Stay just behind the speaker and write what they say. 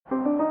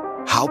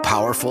How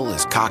powerful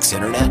is Cox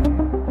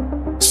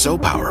Internet? So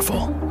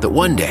powerful that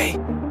one day,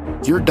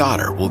 your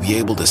daughter will be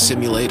able to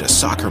simulate a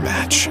soccer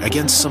match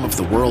against some of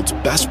the world's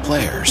best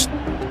players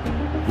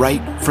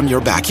right from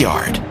your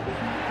backyard.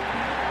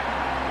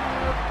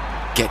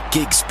 Get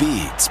gig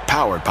speeds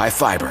powered by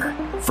fiber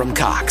from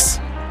Cox.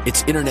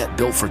 It's internet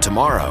built for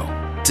tomorrow,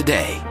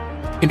 today.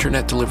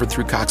 Internet delivered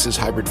through Cox's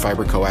hybrid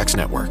fiber coax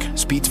network.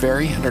 Speeds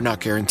vary and are not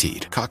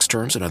guaranteed. Cox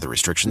terms and other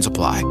restrictions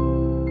apply.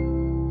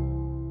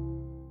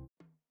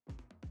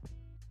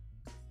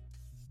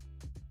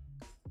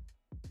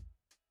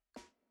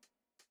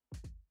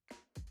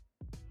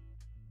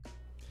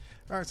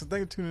 All right, so thank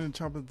you for tuning in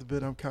to Chomp at the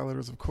Bit. I'm Kyle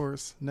Letters, of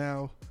course.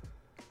 Now,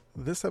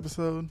 this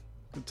episode,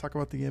 we'll talk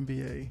about the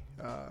NBA.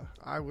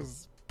 I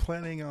was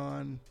planning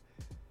on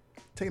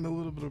taking a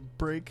little bit of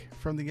break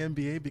from the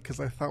NBA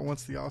because I thought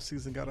once the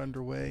offseason got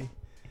underway,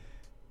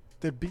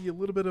 there'd be a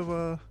little bit of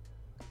a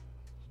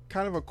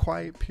kind of a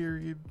quiet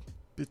period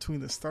between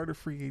the start of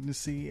free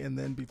agency and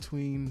then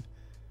between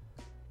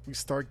we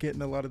start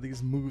getting a lot of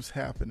these moves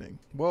happening.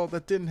 Well,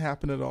 that didn't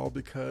happen at all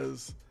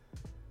because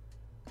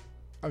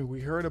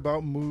we heard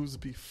about moves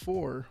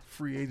before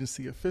free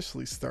agency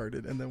officially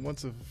started, and then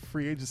once a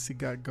free agency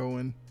got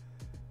going,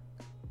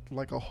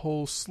 like a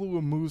whole slew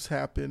of moves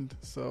happened.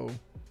 So,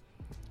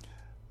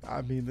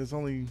 I mean, there's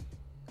only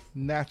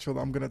natural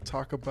I'm going to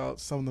talk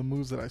about some of the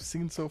moves that I've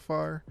seen so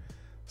far.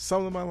 Some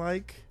of them I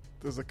like.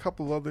 There's a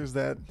couple others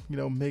that,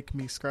 make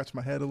me scratch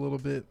my head a little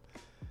bit.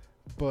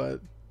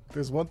 But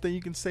there's one thing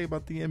you can say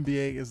about the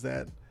NBA is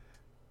that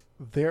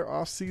their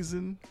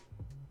offseason,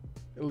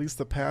 at least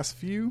the past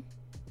few,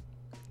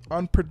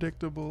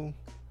 unpredictable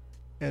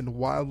and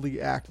wildly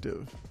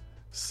active.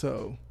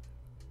 So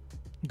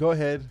go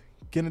ahead,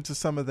 get into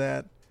some of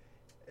that,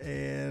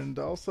 and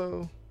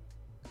also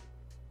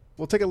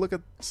we'll take a look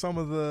at some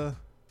of the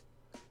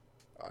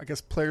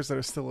players that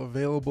are still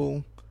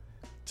available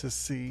to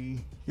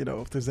see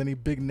if there's any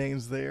big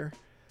names there.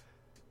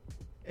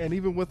 And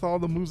even with all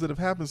the moves that have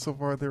happened so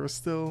far, there are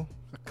still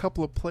a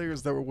couple of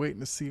players that we're waiting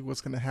to see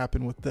what's going to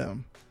happen with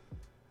them.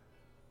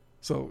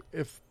 So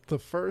if the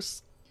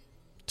first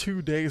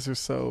 2 days or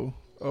so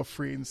of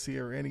free agency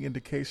or any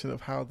indication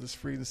of how this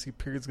free agency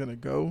period is going to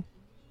go,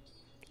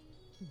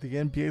 the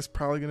NBA is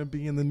probably going to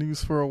be in the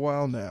news for a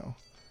while now.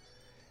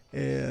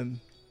 And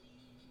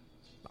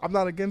I'm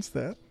not against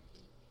that.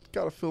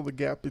 Got to fill the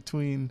gap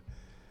between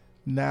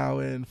now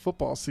and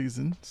football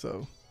season.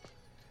 So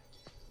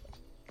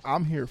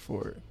I'm here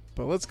for it.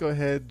 But let's go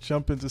ahead,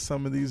 jump into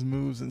some of these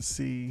moves and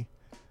see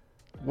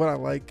what I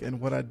like and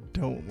what I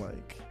don't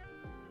like.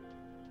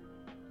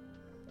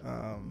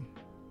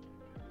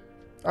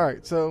 All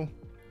right, so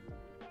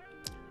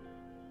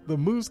the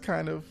moves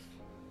kind of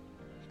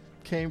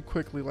came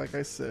quickly, like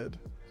I said.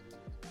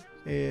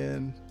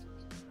 And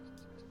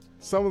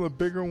some of the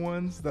bigger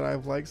ones that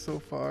I've liked so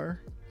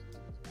far,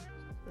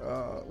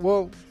 I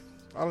don't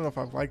know if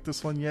I've liked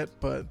this one yet,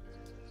 but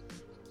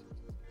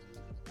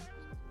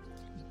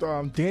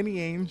Danny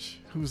Ainge,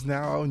 who's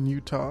now out in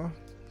Utah,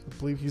 I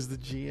believe he's the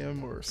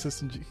GM or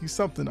assistant he's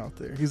something out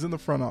there. He's in the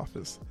front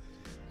office.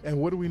 And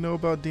what do we know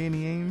about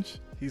Danny Ainge?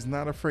 He's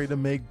not afraid to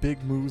make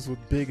big moves with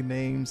big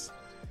names,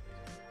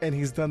 and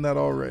he's done that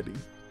already.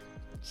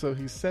 So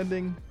he's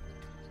sending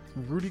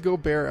Rudy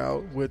Gobert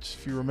out, which,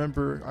 if you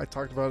remember, I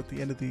talked about at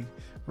the end of the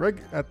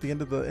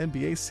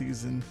NBA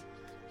season,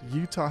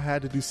 Utah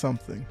had to do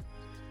something.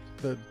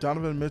 The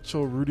Donovan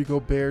Mitchell, Rudy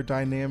Gobert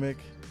dynamic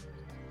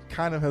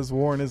kind of has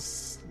worn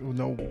its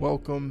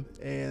welcome,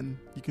 and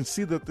you can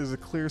see that there's a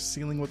clear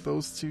ceiling with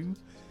those two.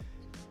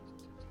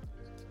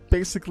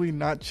 Basically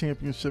not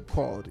championship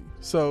quality.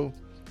 So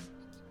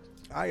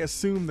I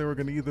assume they were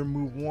going to either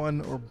move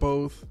one or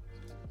both,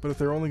 but if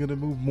they're only going to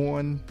move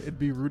one, it'd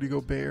be Rudy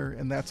Gobert,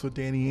 and that's what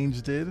Danny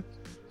Ainge did.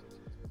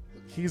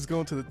 He's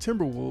going to the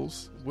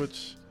Timberwolves,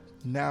 which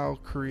now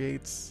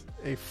creates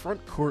a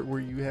front court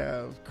where you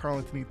have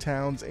Karl-Anthony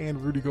Towns and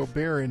Rudy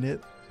Gobert in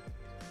it.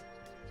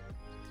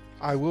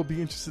 I will be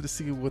interested to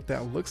see what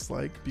that looks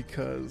like,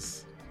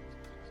 because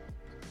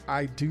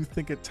I do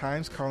think at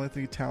times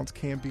Karl-Anthony Towns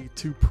can be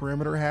too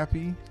perimeter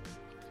happy.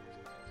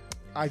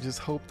 I just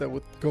hope that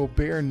with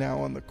Gobert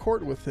now on the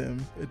court with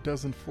him, it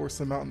doesn't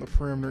force him out on the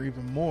perimeter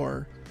even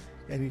more,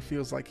 and he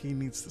feels like he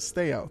needs to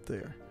stay out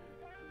there.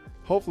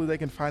 Hopefully they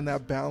can find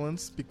that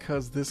balance,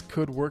 because this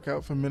could work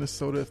out for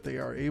Minnesota if they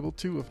are able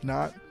to. If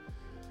not,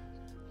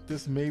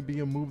 this may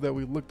be a move that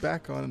we look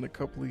back on in a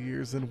couple of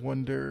years and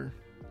wonder,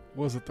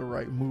 was it the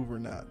right move or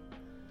not?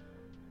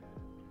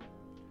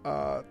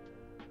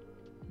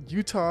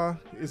 Utah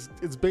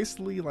it's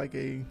basically like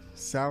a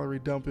salary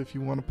dump, if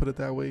you want to put it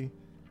that way.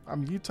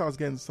 Utah's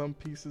getting some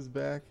pieces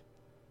back.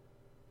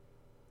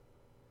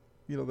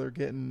 They're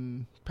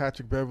getting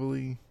Patrick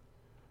Beverley,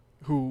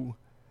 who,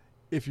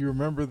 if you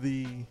remember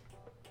the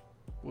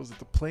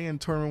play-in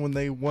tournament when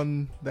they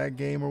won that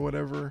game or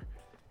whatever,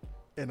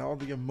 and all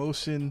the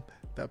emotion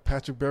that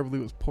Patrick Beverley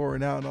was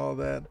pouring out and all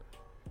that,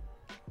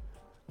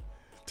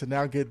 to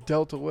now get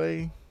dealt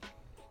away,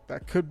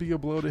 that could be a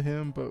blow to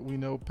him, but we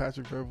know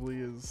Patrick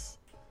Beverley is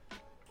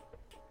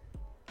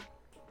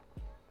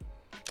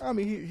I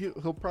mean,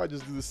 he'll probably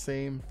just do the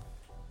same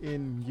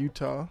in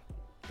Utah.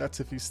 That's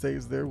if he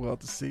stays there. We'll have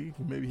to see.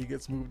 Maybe he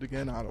gets moved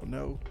again. I don't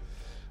know.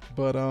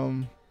 But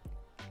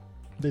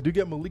they do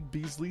get Malik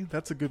Beasley.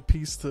 That's a good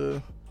piece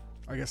to,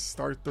 I guess,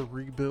 start the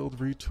rebuild,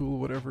 retool,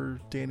 whatever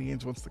Danny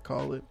Ainge wants to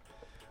call it.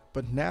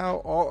 But now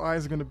all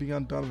eyes are going to be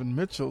on Donovan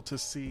Mitchell to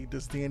see,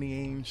 does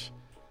Danny Ainge,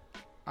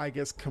 I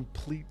guess,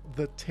 complete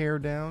the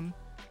teardown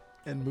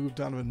and move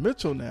Donovan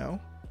Mitchell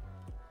now?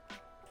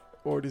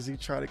 Or does he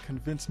try to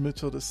convince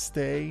Mitchell to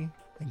stay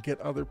and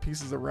get other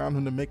pieces around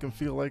him to make him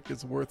feel like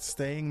it's worth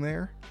staying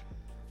there?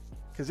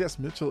 Because yes,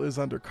 Mitchell is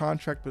under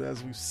contract, but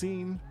as we've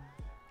seen,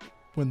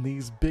 when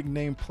these big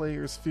name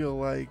players feel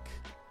like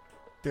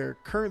their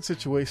current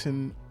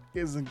situation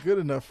isn't good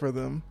enough for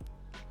them,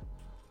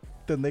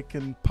 then they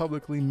can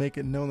publicly make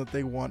it known that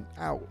they want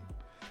out.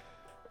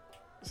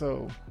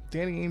 So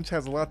Danny Ainge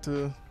has a lot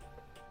to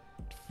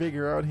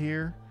figure out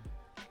here.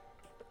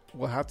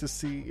 We'll have to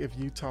see if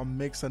Utah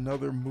makes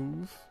another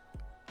move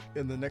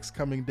in the next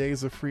coming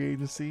days of free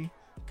agency,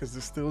 because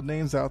there's still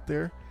names out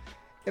there.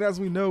 And as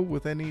we know,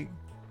 with any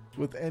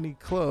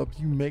club,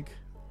 you make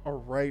a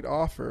right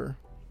offer,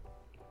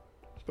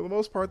 for the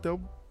most part,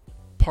 they'll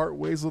part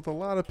ways with a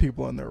lot of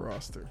people on their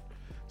roster.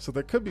 So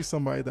there could be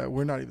somebody that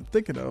we're not even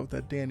thinking of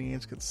that Danny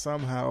Ainge could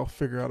somehow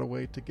figure out a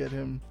way to get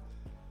him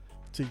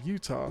to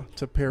Utah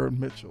to pair with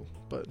Mitchell.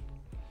 But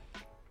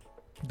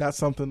that's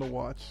something to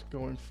watch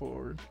going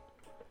forward.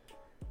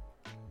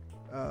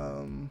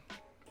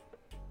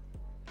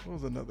 What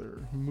was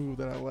another move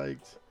that I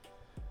liked?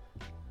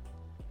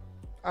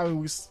 I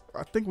mean,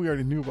 I think we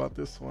already knew about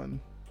this one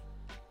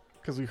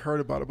because we heard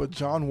about it. But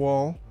John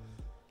Wall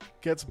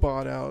gets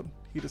bought out.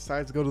 He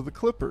decides to go to the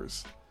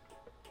Clippers,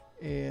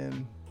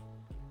 and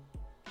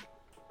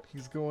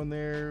he's going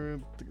there.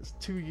 I think it's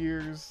 2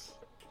 years,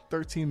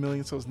 $13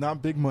 million. So it's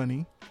not big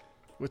money.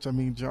 Which, I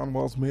mean, John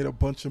Wall's made a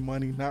bunch of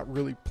money not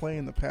really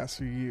playing the past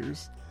few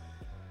years.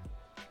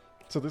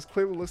 So this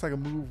clearly looks like a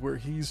move where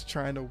he's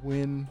trying to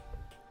win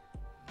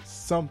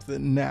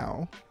something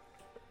now.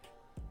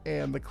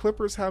 And the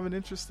Clippers have an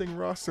interesting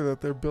roster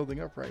that they're building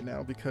up right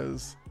now,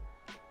 because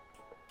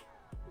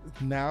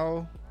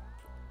now,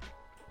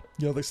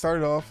 you know, they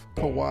started off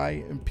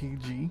Kawhi and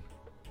PG,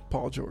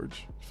 Paul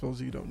George, for those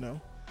of you who don't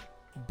know.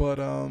 But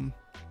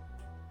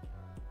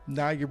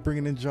now you're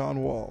bringing in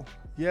John Wall.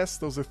 Yes,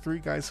 those are three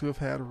guys who have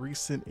had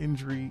recent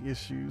injury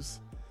issues.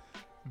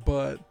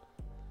 But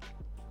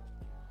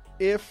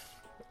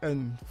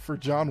and for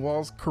John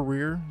Wall's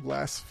career,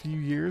 last few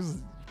years,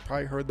 you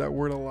probably heard that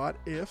word a lot,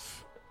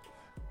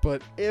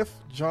 but if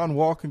John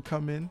Wall can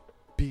come in,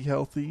 be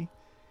healthy,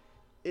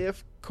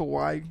 if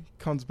Kawhi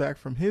comes back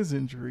from his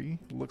injury,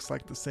 looks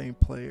like the same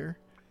player.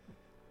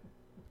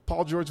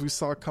 Paul George, we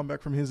saw come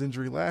back from his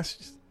injury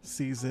last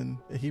season,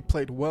 and he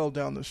played well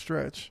down the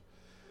stretch.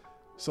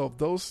 So if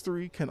those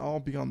three can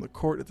all be on the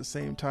court at the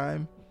same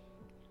time,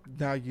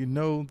 now you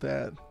know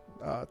that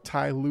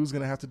Ty Lue's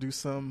going to have to do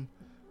some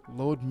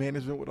load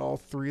management with all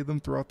three of them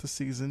throughout the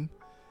season.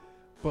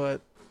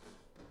 But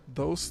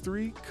those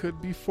three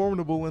could be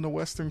formidable in a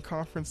Western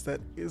Conference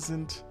that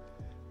isn't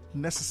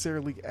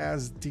necessarily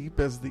as deep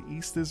as the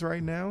East is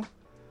right now,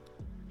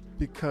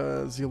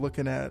 because you're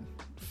looking at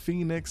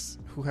Phoenix,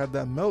 who had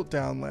that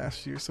meltdown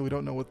last year, so we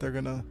don't know what they're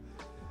gonna.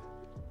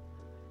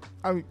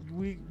 I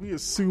mean, we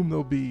assume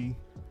they'll be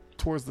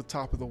towards the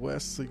top of the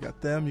West. So you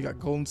got them, you got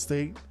Golden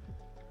State,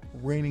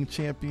 reigning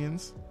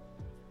champions.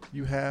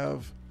 You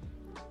have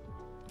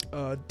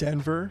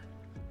Denver,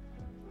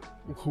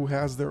 who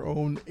has their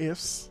own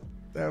ifs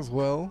as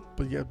well,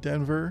 but you have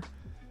Denver,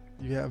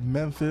 you have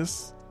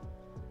Memphis.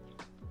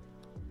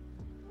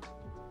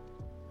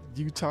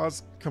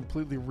 Utah's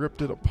completely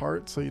ripped it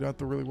apart, so you don't have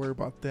to really worry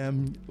about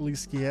them, at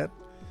least yet.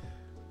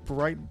 But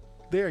right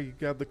there, you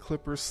got the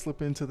Clippers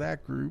slip into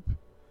that group.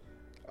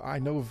 I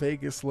know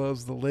Vegas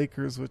loves the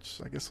Lakers,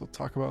 which I guess we'll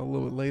talk about a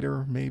little bit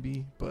later,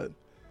 maybe. But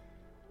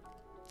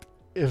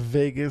if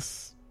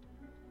Vegas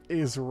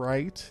is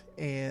right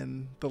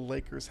and the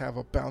Lakers have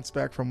a bounce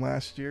back from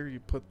last year, you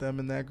put them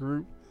in that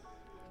group.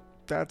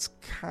 That's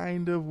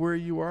kind of where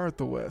you are at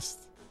the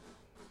West.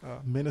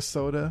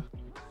 Minnesota,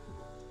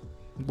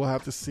 we'll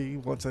have to see.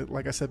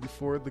 Like I said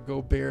before, the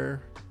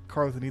Gobert,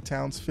 Karl-Anthony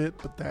Towns fit,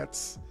 but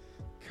that's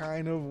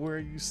kind of where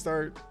you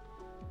start.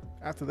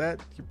 After that,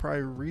 you're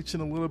probably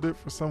reaching a little bit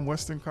for some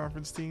Western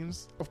Conference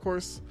teams. Of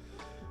course,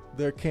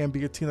 there can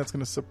be a team that's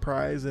going to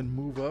surprise and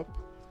move up.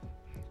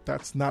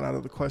 That's not out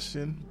of the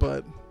question.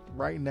 But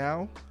right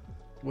now,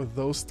 with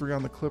those three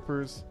on the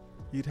Clippers,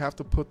 you'd have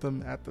to put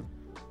them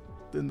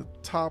in the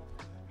top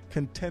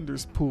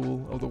contenders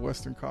pool of the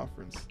Western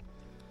Conference.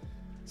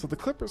 So the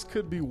Clippers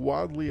could be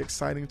wildly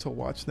exciting to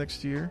watch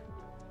next year.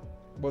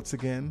 Once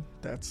again,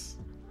 that's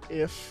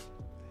if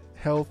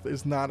health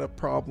is not a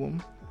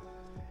problem.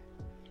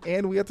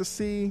 And we have to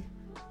see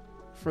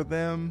for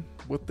them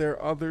with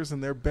their others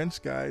and their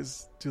bench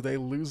guys, do they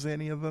lose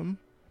any of them?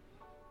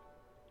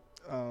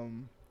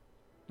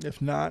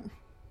 If not,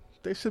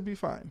 they should be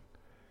fine.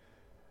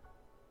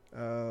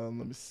 Let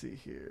me see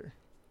here.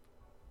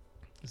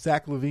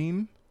 Zach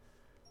LaVine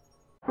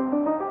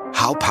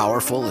How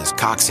powerful is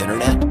Cox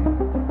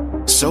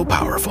Internet? So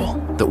powerful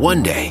that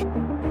one day,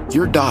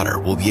 your daughter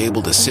will be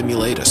able to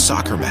simulate a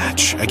soccer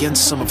match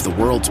against some of the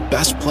world's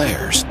best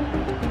players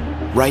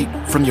right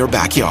from your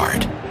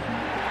backyard.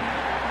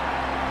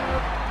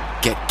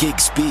 Get gig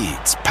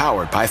speeds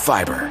powered by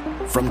fiber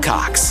from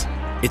Cox.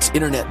 It's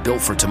internet built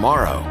for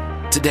tomorrow,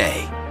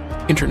 today.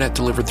 Internet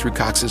delivered through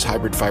Cox's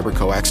hybrid fiber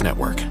coax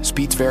network.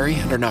 Speeds vary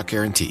and are not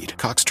guaranteed.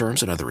 Cox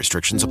terms and other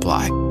restrictions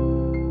apply.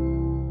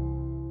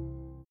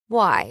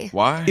 Why?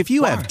 If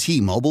you have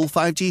T-Mobile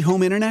 5G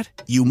home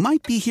internet, you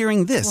might be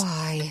hearing this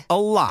Why? a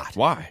lot.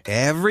 Why?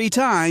 Every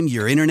time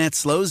your internet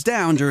slows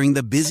down during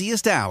the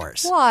busiest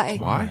hours.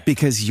 Why?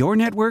 Because your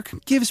network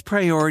gives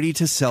priority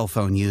to cell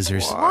phone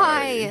users.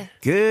 Why?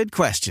 Good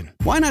question.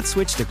 Why not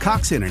switch to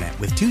Cox Internet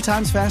with 2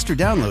 times faster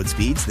download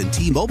speeds than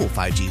T-Mobile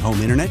 5G home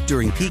internet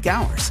during peak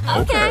hours?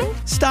 Okay.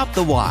 Stop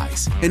the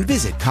whys and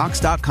visit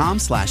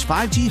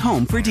cox.com/5G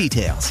home for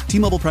details.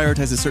 T-Mobile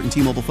prioritizes certain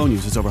T-Mobile phone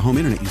users over home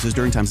internet users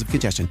during times of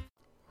congestion.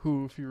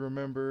 Who, if you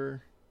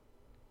remember,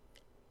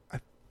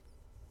 I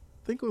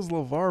think it was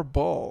LeVar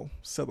Ball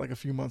said like a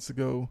few months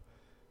ago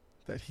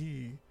that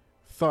he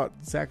thought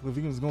Zach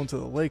LaVine was going to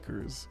the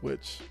Lakers,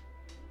 which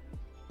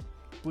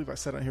I believe I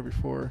said on here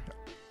before.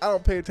 I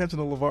don't pay attention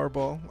to LeVar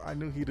Ball. I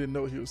knew he didn't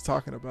know what he was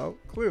talking about.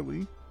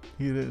 Clearly,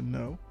 he didn't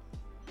know.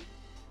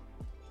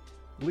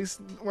 At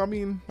least, well, I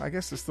mean, I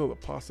guess there's still a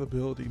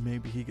possibility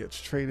maybe he gets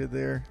traded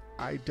there.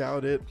 I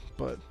doubt it,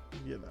 but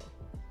you know.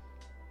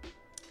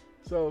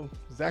 So,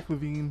 Zach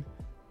LaVine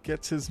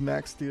gets his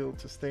max deal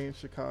to stay in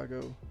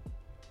Chicago.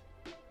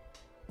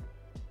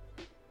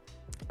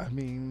 I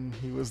mean,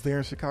 he was there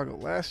in Chicago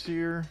last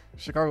year.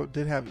 Chicago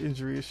did have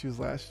injury issues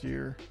last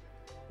year.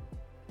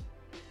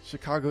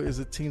 Chicago is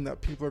a team that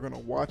people are going to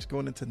watch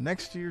going into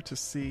next year to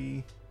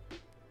see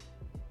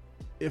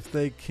if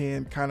they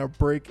can kind of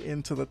break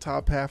into the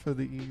top half of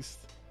the East.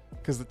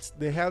 Because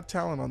they have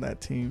talent on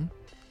that team,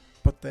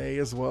 but they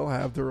as well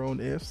have their own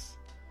ifs.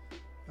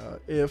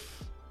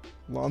 If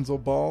Lonzo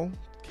Ball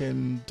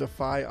can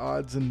defy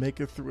odds and make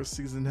it through a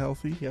season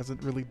healthy. He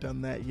hasn't really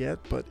done that yet,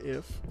 but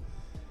if.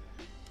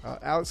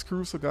 Alex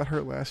Caruso got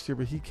hurt last year,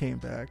 but he came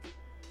back.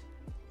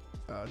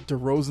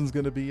 DeRozan's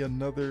going to be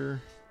another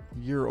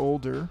year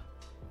older,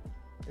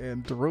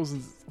 and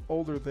DeRozan's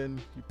older than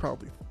you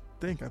probably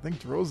think. I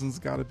think DeRozan's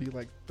got to be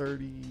like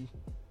 30.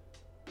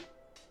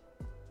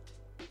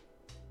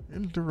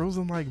 Isn't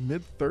DeRozan like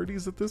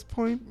mid-30s at this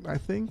point, I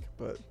think?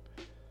 But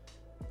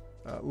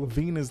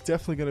LaVine is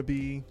definitely going to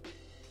be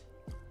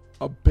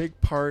a big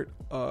part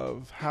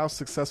of how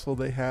successful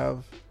they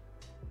have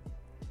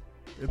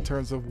in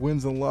terms of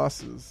wins and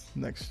losses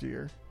next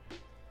year.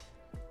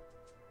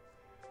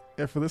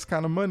 And for this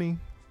kind of money,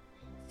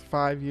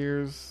 5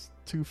 years,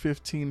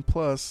 $215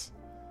 plus,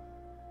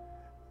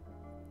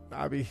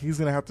 I mean, he's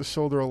going to have to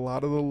shoulder a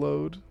lot of the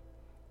load.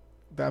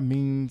 That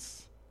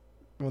means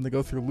when they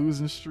go through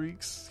losing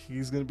streaks,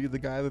 he's going to be the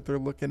guy that they're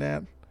looking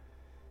at.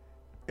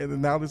 And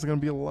then now there's going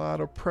to be a lot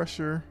of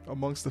pressure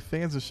amongst the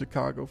fans of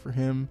Chicago for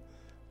him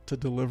to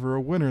deliver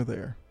a winner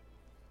there.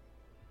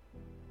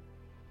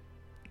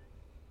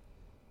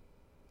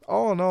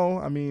 All in all,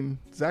 I mean,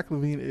 Zach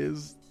LaVine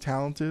is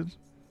talented.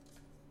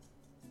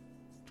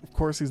 Of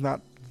course, he's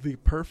not the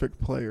perfect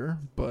player,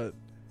 but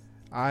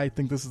I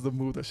think this is the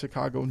move that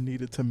Chicago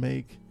needed to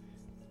make.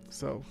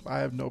 So I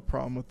have no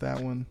problem with that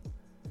one.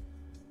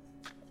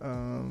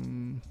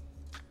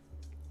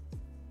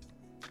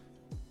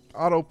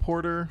 Otto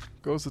Porter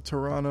goes to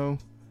Toronto.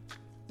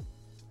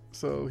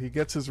 So he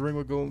gets his ring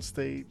with Golden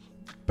State,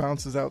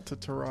 bounces out to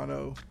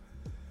Toronto,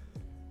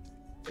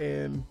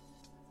 and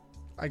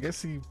I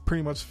guess he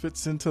pretty much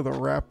fits into the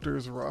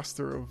Raptors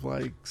roster of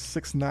like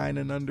 6'9"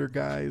 and under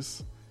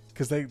guys,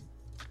 because they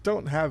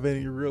don't have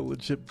any real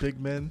legit big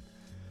men.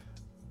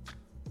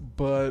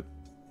 But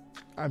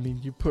I mean,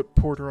 you put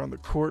Porter on the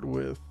court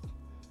with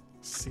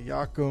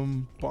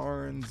Siakam,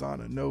 Barnes,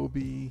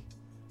 Anunoby.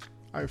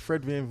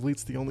 Fred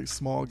VanVleet's the only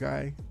small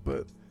guy,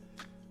 but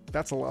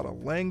that's a lot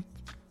of length,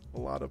 a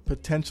lot of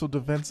potential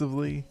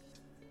defensively,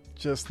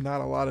 just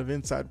not a lot of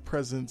inside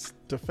presence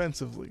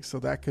defensively. So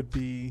that could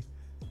be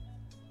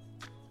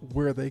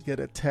where they get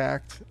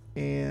attacked.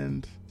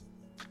 And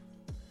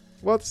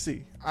well, let's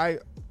see. I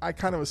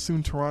kind of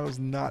assume Toronto's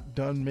not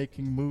done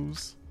making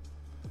moves,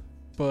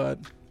 but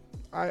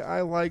I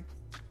like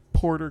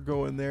Porter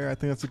going there. I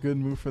think that's a good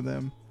move for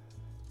them,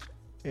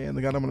 and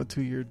they got him on a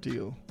 2-year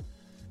deal.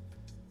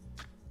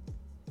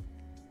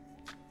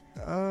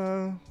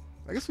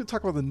 I guess we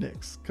talk about the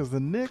Knicks, because the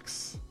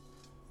Knicks,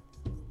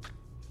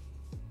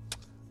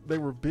 they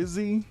were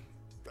busy.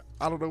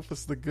 I don't know if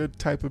it's the good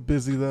type of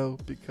busy though,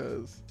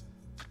 because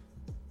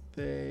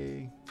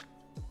they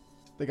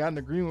got an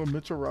agreement with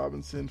Mitchell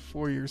Robinson,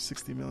 4 years,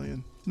 $60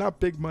 million. Not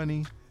big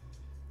money.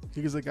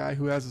 He's a guy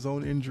who has his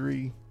own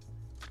injury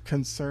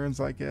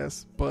concerns, I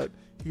guess, but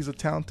he's a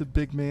talented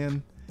big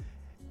man.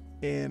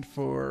 And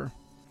for,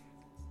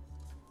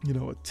 you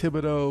know, a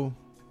Thibodeau-led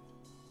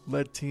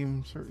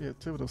team, sure, yeah,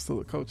 Thibodeau's still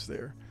the coach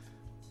there.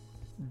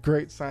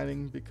 Great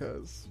signing,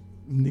 because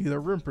need a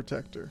rim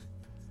protector.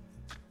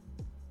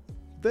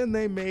 then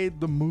they made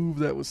the move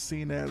that was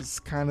seen as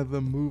kind of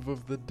the move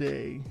of the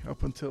day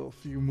up until a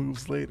few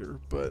moves later.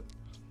 But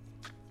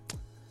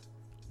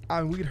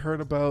we'd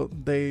heard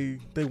about they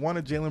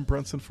wanted Jalen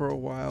Brunson for a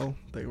while.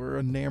 They were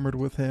enamored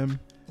with him.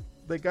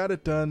 They got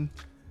it done.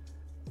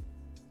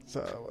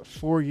 So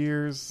 4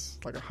 years,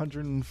 like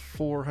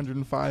 104,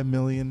 105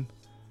 million.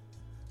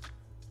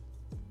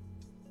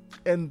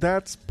 And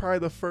that's probably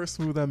the first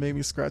move that made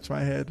me scratch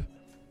my head.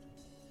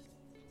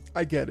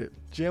 I get it.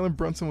 Jalen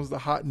Brunson was the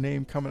hot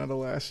name coming out of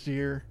last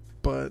year,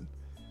 but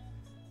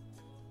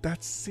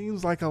that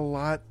seems like a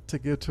lot to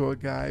give to a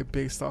guy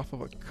based off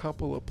of a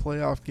couple of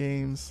playoff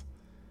games.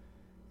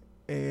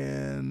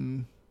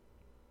 And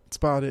that's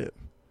about it.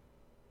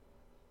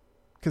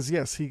 Because,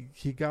 yes,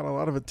 he got a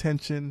lot of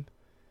attention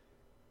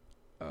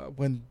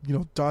when,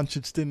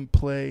 Doncic didn't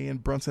play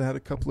and Brunson had a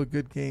couple of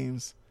good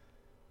games.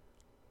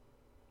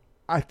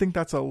 I think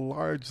that's a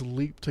large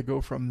leap to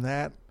go from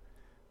that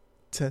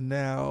to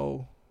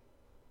now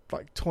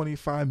like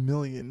 25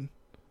 million.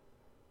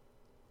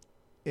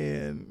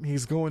 And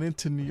he's going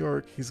into New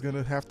York. He's going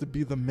to have to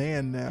be the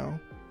man now.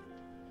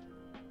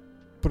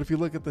 But if you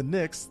look at the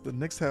Knicks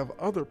have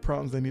other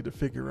problems they need to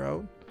figure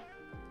out.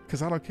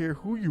 Because I don't care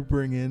who you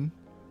bring in.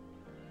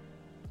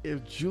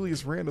 If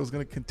Julius Randle is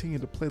going to continue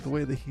to play the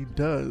way that he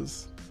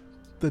does,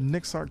 the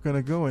Knicks aren't going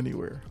to go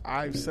anywhere.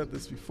 I've said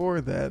this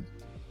before that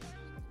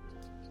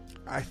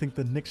I think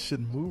the Knicks should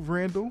move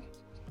Randle.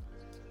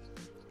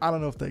 I don't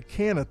know if they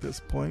can at this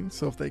point.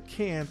 So if they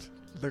can't,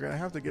 they're going to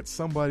have to get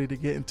somebody to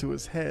get into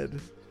his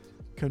head,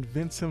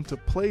 convince him to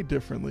play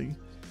differently.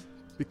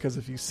 Because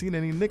if you've seen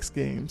any Knicks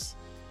games,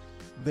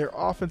 their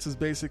offense is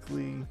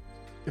basically,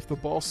 if the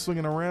ball's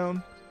swinging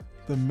around,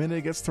 the minute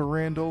it gets to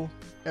Randle,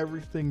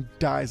 everything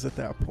dies at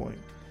that point.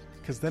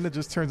 Because then it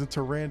just turns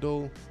into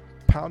Randle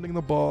pounding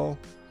the ball,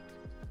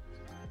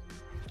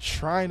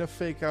 trying to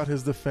fake out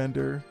his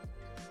defender.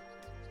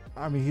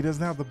 I mean, he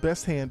doesn't have the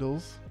best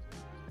handles.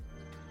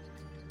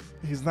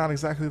 He's not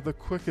exactly the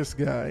quickest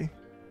guy,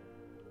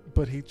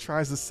 but he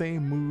tries the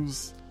same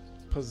moves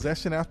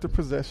possession after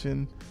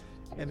possession,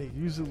 and it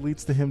usually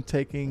leads to him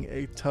taking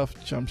a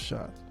tough jump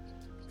shot.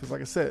 Because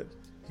like I said,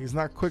 he's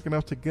not quick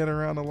enough to get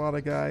around a lot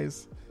of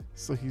guys,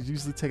 so he's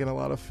usually taking a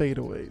lot of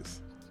fadeaways.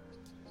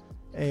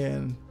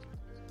 And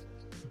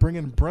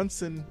bringing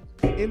Brunson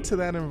into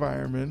that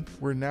environment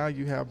where now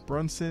you have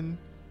Brunson,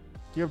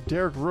 you have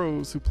Derrick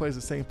Rose, who plays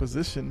the same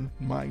position,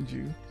 mind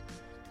you.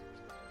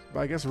 But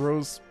I guess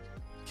Rose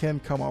can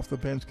come off the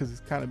bench because he's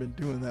kind of been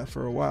doing that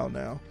for a while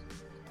now.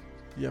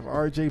 You have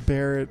R.J.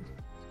 Barrett.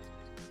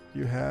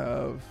 You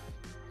have...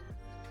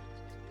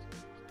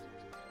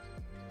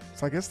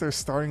 So I guess their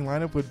starting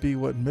lineup would be,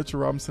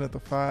 Mitchell Robinson at the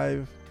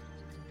 5.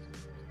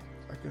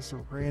 I guess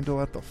Randle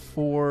at the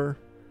 4.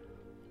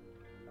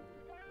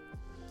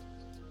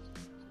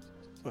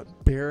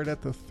 Barrett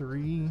at the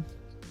 3.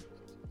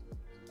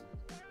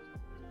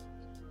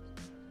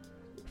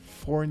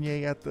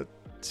 Fournier at the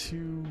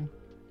 2.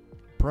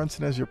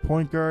 Brunson as your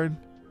point guard.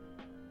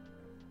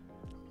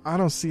 I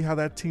don't see how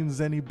that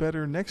team's any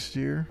better next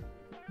year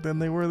than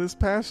they were this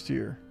past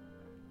year.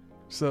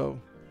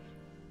 So,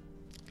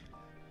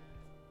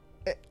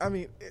 I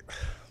mean,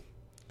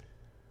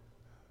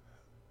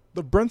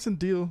 the Brunson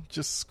deal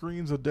just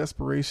screams of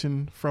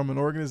desperation from an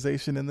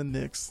organization in the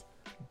Knicks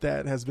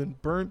that has been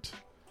burnt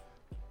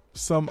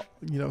some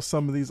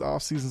of these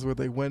off seasons where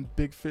they went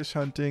big fish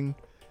hunting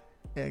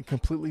and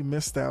completely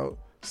missed out.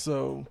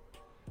 So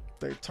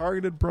they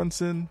targeted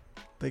Brunson.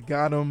 They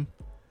got him.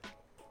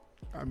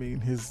 I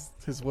mean,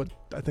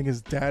 I think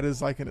his dad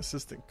is like an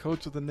assistant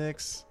coach of the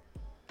Knicks.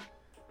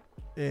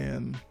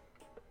 And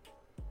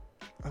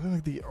I think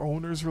like the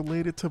owner's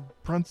related to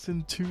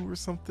Brunson too or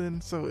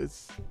something. So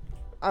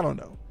I don't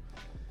know.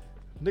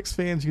 Knicks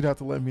fans, you'd have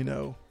to let me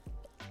know.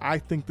 I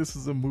think this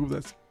is a move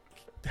that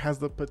has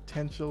the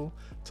potential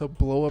to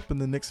blow up in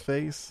the Knicks'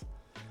 face.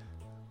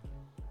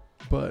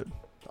 But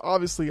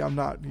obviously I'm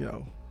not,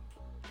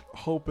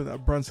 hoping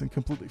that Brunson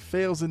completely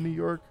fails in New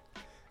York.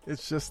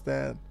 It's just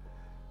that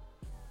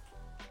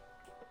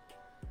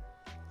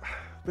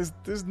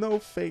there's no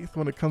faith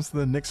when it comes to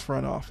the Knicks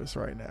front office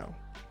right now.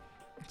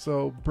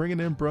 So bringing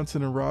in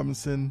Brunson and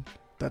Robinson,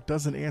 that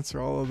doesn't answer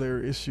all of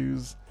their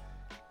issues,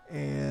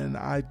 and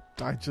I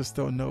just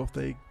don't know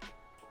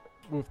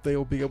if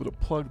they'll be able to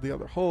plug the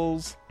other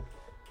holes,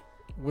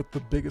 with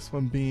the biggest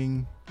one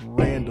being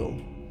Randle.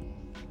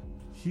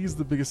 He's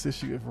the biggest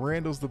issue. If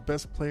Randle's the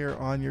best player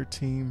on your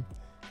team,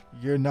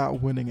 you're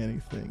not winning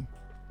anything.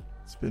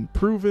 It's been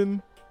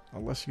proven,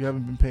 unless you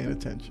haven't been paying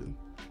attention.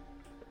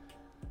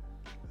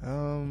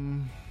 So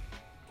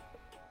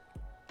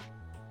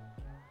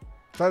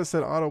I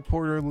said Otto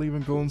Porter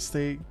leaving Golden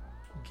State.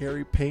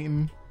 Gary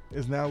Payton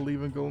is now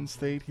leaving Golden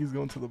State. He's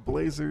going to the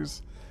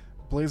Blazers.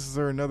 Blazers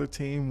are another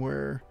team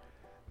where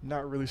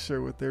not really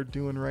sure what they're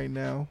doing right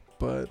now,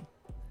 but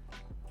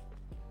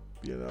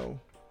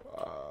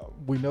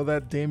we know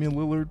that Damian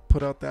Lillard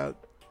put out that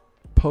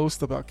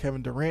post about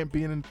Kevin Durant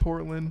being in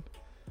Portland,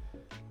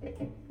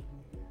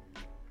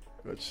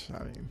 which,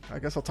 I mean, I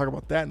guess I'll talk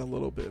about that in a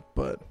little bit,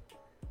 but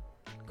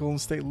Golden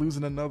State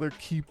losing another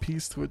key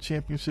piece to a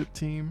championship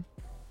team.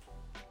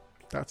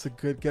 That's a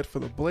good get for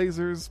the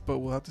Blazers, but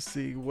we'll have to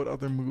see what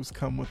other moves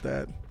come with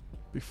that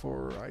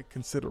before I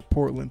consider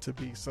Portland to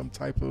be some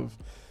type of,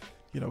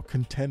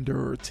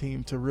 contender or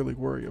team to really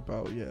worry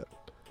about yet.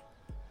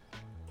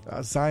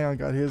 Zion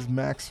got his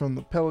max from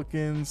the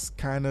Pelicans.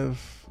 Kind of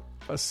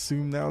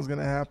assumed that was going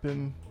to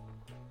happen,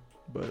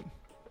 but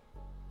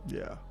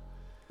yeah.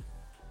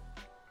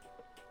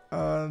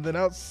 Then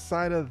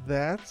outside of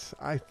that,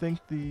 I think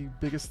the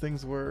biggest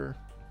things were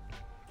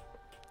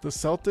the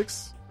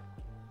Celtics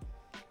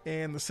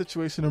and the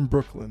situation in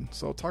Brooklyn.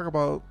 So I'll talk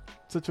about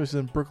the situation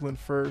in Brooklyn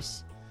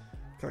first.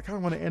 I kind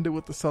of want to end it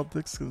with the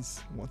Celtics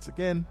because, once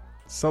again,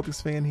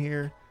 Celtics fan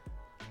here,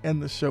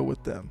 end the show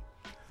with them.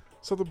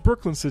 So the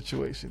Brooklyn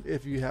situation,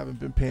 if you haven't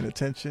been paying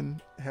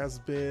attention, has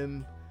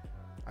been,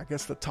 I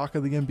guess, the talk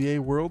of the NBA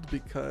world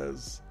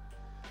because,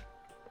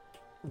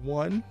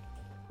 one,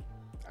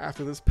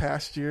 after this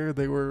past year,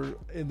 they were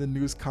in the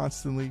news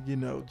constantly,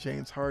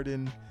 James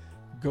Harden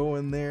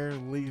going there,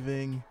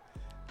 leaving,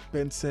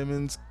 Ben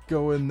Simmons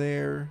going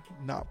there,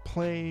 not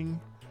playing,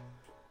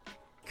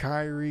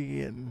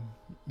 Kyrie and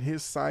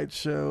his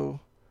sideshow,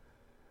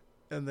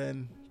 and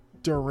then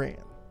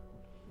Durant,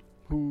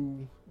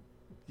 who,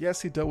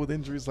 yes, he dealt with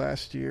injuries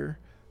last year,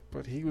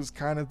 but he was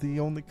kind of the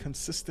only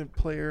consistent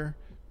player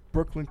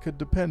Brooklyn could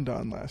depend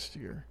on last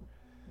year.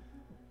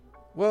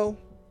 Well,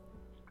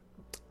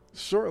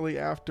 shortly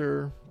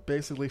after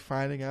basically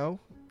finding out,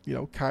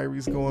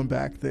 Kyrie's going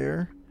back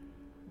there,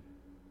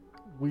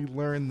 we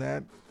learned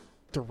that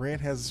Durant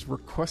has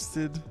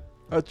requested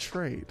a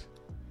trade.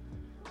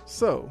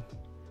 So,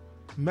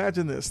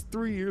 imagine this,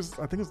 3 years,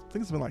 I think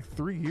it's been like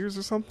 3 years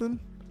or something.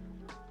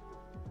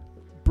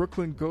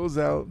 Brooklyn goes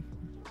out,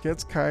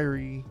 gets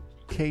Kyrie,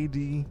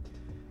 KD,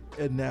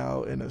 and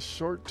now in a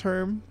short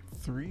term,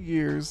 3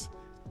 years,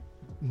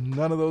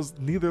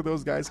 neither of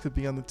those guys could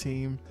be on the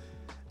team,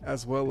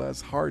 as well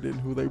as Harden,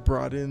 who they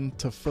brought in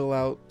to fill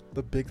out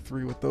the big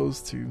three with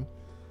those two.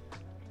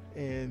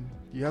 And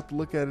you have to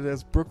look at it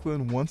as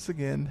Brooklyn once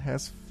again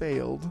has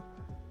failed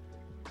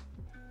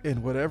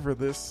in whatever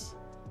this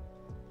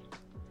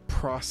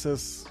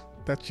process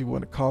that you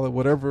want to call it,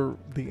 whatever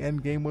the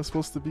end game was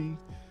supposed to be.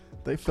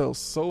 They fell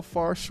so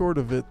far short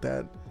of it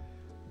that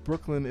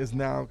Brooklyn is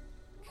now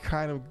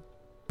kind of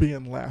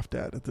being laughed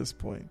at this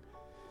point.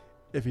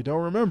 If you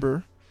don't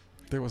remember,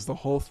 there was the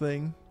whole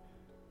thing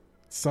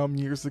some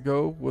years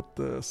ago with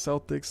the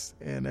Celtics,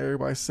 and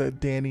everybody said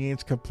Danny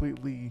Ainge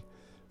completely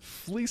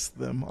fleeced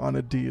them on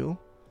a deal.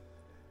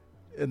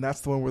 And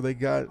that's the one where they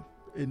got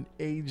an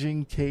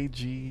aging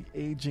KG,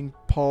 aging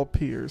Paul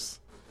Pierce,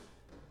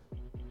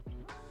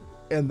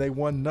 and they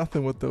won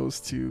nothing with those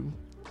two,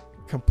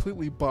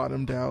 completely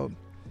bottomed out,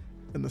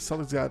 and the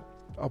Celtics got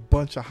a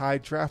bunch of high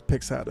draft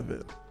picks out of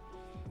it.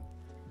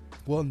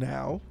 Well,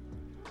 now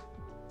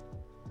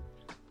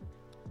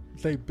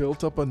they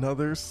built up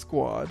another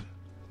squad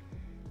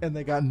and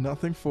they got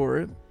nothing for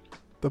it.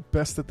 The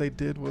best that they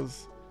did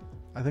was,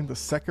 I think, the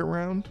second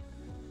round.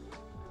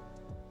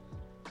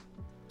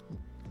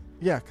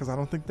 Yeah, because I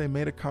don't think they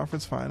made a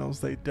conference finals.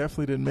 They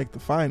definitely didn't make the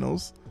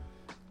finals,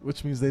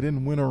 which means they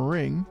didn't win a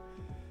ring.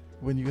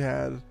 When you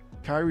had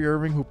Kyrie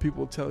Irving, who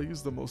people tell you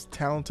is the most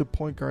talented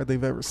point guard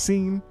they've ever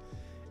seen,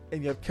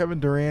 and you have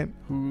Kevin Durant,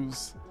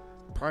 who's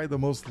probably the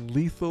most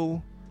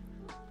lethal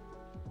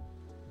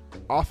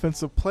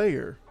offensive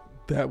player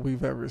that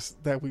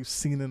we've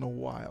seen in a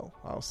while,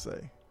 I'll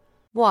say.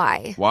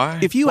 Why?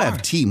 If you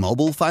have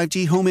T-Mobile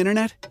 5G home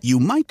internet, you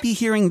might be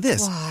hearing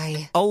this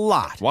Why? a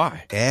lot.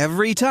 Why?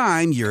 Every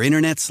time your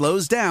internet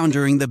slows down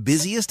during the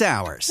busiest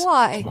hours.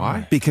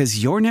 Why?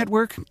 Because your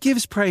network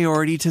gives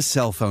priority to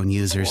cell phone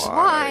users.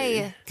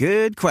 Why?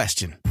 Good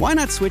question. Why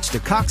not switch to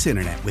Cox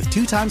Internet with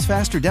 2 times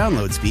faster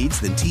download speeds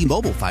than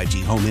T-Mobile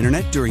 5G home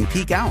internet during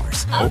peak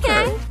hours?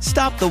 Okay.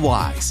 Stop the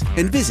whys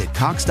and visit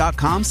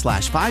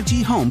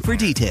cox.com/5G home for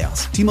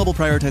details. T-Mobile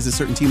prioritizes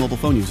certain T-Mobile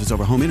phone users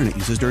over home internet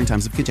users during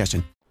times of congestion.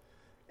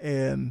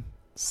 And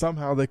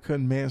somehow they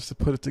couldn't manage to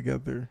put it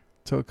together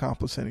to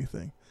accomplish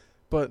anything.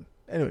 But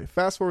anyway,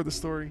 fast forward the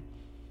story.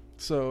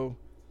 So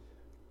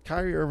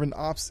Kyrie Irving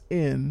opts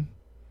in,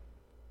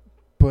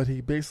 but he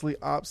basically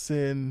opts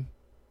in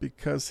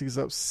because he's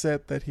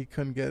upset that he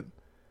couldn't get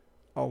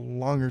a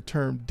longer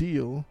term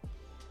deal.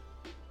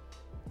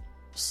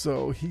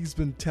 So he's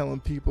been telling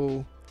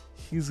people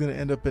he's going to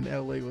end up in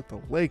LA with the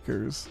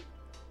Lakers.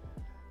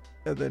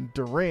 And then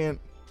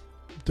Durant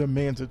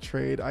demands a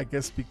trade, I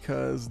guess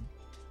because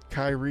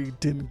Kyrie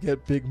didn't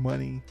get big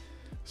money,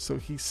 so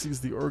he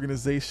sees it as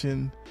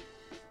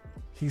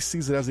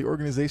the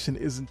organization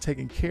isn't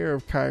taking care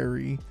of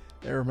Kyrie.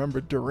 And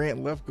remember,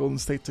 Durant left Golden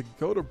State to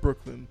go to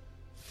Brooklyn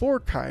for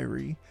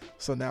Kyrie,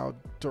 so now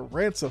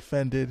Durant's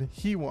offended,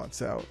 he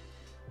wants out.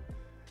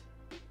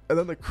 And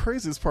then the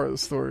craziest part of the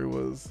story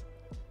was,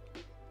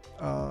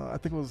 I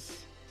think it was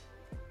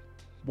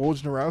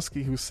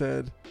Wojnarowski who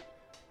said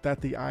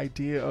that the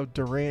idea of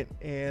Durant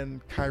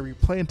and Kyrie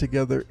playing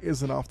together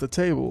isn't off the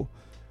table.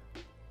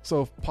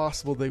 So if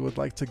possible, they would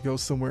like to go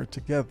somewhere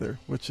together,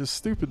 which is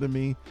stupid to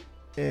me.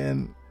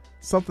 And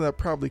something that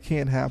probably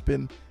can't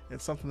happen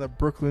and something that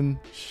Brooklyn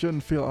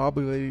shouldn't feel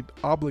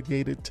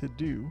obligated to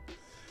do.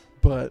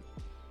 But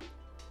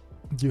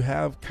you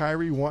have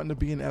Kyrie wanting to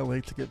be in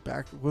LA to get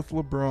back with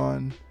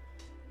LeBron,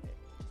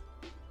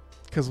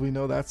 because we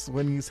know that's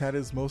when he's had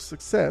his most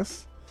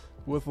success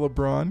with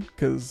LeBron,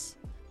 because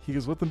he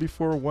was with him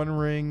before, one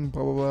ring,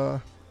 blah, blah,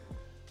 blah.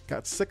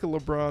 Got sick of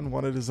LeBron,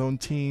 wanted his own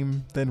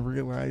team, then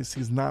realized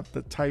he's not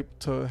the type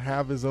to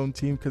have his own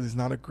team because he's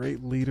not a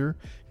great leader.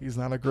 He's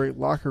not a great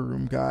locker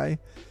room guy.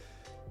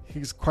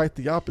 He's quite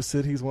the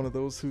opposite. He's one of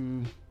those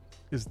who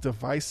is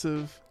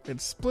divisive and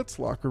splits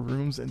locker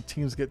rooms, and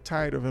teams get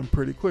tired of him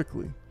pretty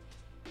quickly.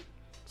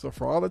 So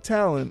for all the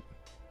talent,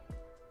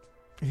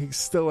 he's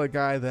still a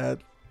guy that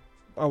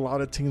a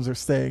lot of teams are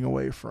staying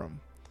away from.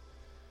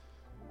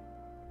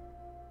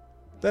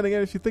 Then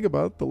again, if you think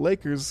about it, the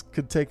Lakers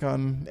could take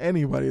on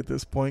anybody at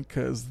this point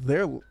because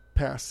their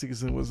past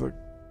season was a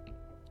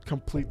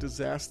complete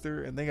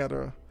disaster and they got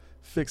to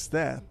fix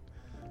that.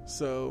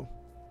 So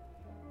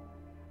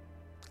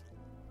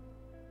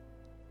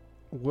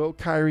will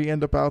Kyrie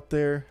end up out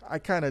there? I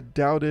kind of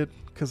doubt it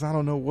because I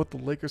don't know what the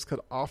Lakers could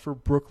offer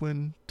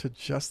Brooklyn to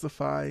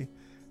justify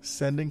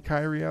sending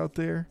Kyrie out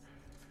there,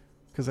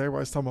 because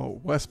everybody's talking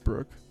about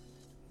Westbrook,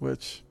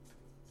 which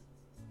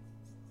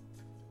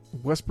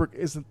Westbrook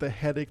isn't the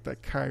headache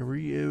that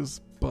Kyrie is,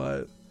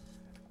 but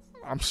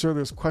I'm sure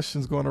there's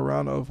questions going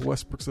around of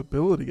Westbrook's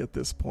ability at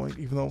this point.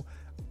 Even though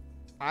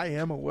I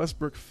am a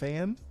Westbrook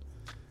fan,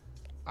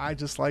 I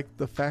just like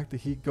the fact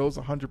that he goes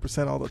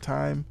 100% all the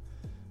time,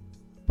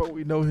 but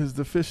we know his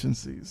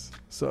deficiencies.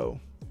 So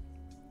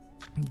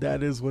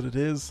that is what it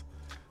is.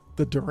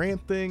 The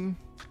Durant thing,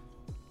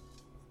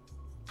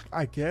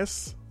 I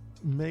guess,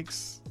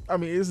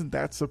 isn't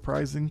that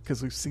surprising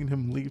because we've seen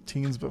him leave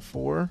teams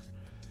before.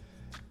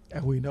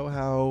 And we know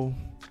how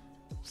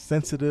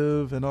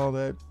sensitive and all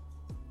that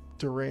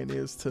Durant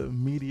is to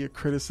media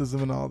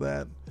criticism and all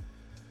that.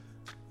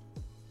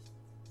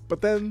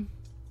 But then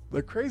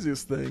the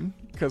craziest thing,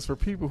 because for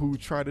people who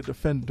try to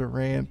defend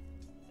Durant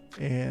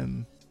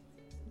and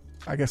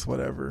I guess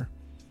whatever,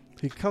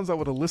 he comes out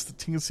with a list of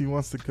teams he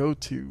wants to go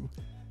to.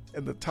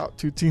 And the top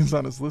two teams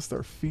on his list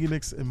are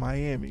Phoenix and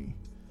Miami.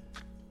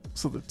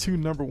 So the two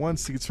number one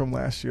seeds from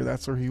last year,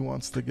 that's where he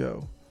wants to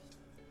go.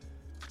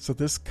 So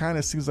this kind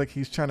of seems like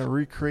he's trying to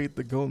recreate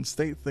the Golden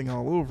State thing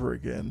all over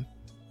again.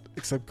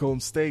 Except Golden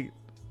State,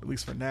 at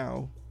least for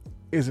now,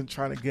 isn't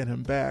trying to get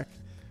him back.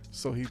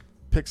 So he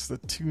picks the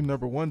two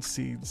number one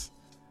seeds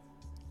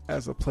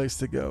as a place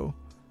to go.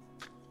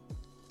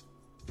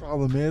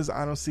 Problem is,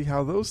 I don't see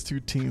how those two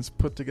teams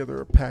put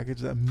together a package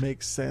that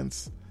makes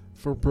sense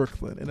for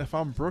Brooklyn. And if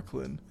I'm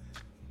Brooklyn,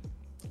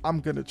 I'm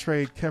going to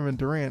trade Kevin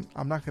Durant.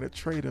 I'm not going to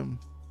trade him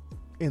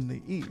in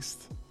the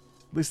East.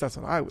 At least that's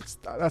what I would.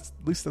 That's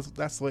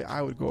the way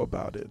I would go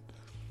about it.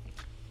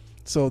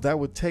 So that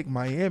would take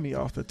Miami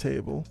off the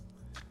table,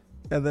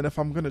 and then if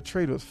I'm going to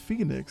trade with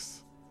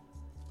Phoenix,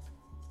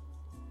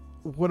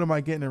 what am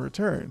I getting in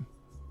return?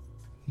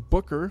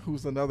 Booker,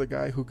 who's another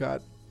guy who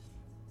got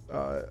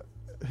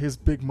his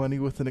big money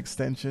with an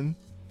extension,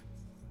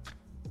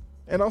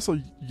 and also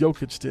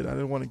Jokic did. I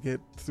didn't want to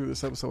get through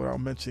this episode without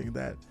mentioning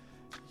that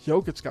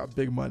Jokic got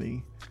big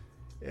money,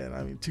 and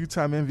I mean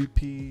 2-time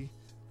MVP.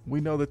 We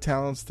know the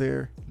talent's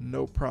there,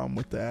 no problem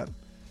with that.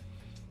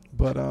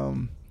 But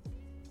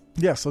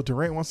yeah, so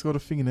Durant wants to go to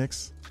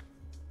Phoenix.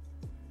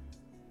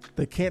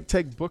 They can't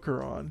take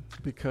Booker on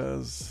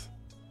because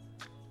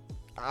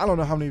I don't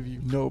know how many of you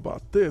know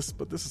about this,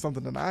 but this is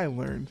something that I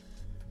learned,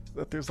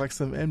 that there's like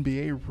some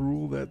NBA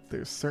rule that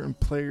there's certain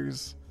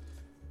players,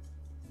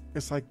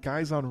 it's like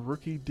guys on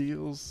rookie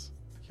deals,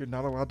 you're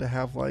not allowed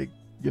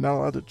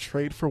to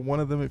trade for one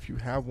of them if you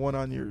have one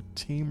on your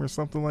team or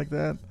something like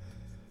that.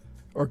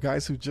 Or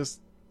guys who just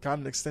got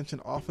an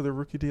extension off of their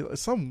rookie deal.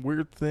 It's some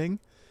weird thing.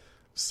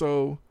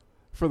 So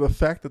for the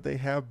fact that they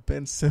have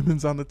Ben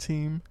Simmons on the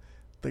team,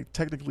 they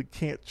technically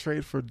can't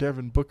trade for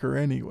Devin Booker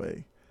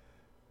anyway.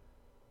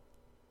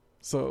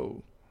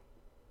 So,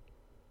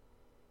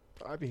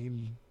 I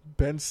mean,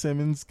 Ben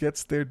Simmons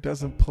gets there,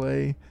 doesn't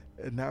play,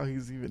 and now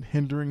he's even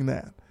hindering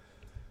that.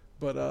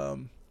 But,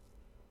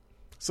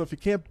 so if you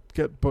can't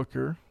get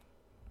Booker,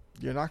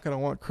 you're not going to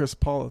want Chris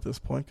Paul at this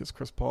point, because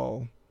Chris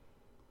Paul,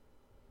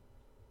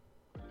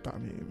 I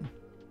mean,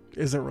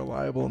 isn't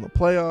reliable in the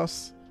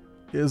playoffs,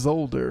 is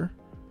older.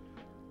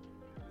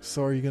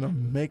 So are you going to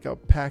make a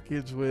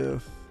package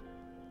with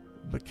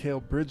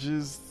Mikal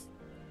Bridges?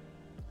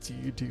 Do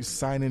you do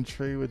sign and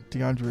trade with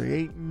DeAndre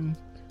Ayton?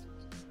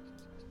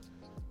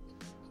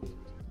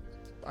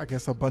 I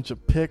guess a bunch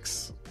of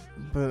picks,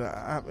 but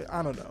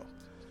I don't know.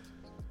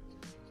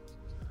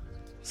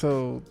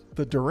 So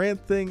the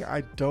Durant thing,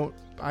 I doubt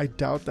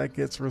that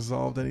gets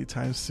resolved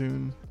anytime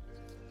soon.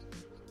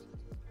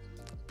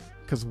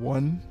 Because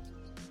one,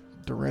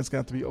 Durant's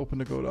got to be open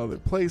to go to other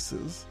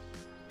places,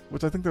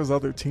 which I think there's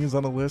other teams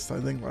on the list.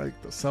 I think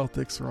like the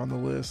Celtics are on the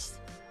list,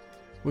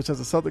 which as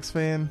a Celtics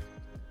fan,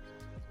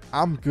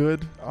 I'm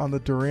good on the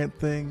Durant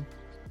thing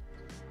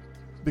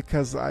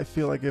because I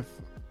feel like if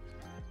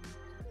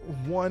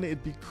one,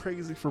 it'd be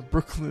crazy for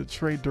Brooklyn to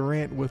trade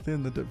Durant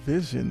within the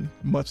division,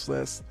 much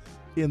less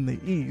in the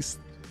East.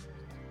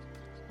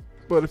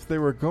 But if they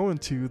were going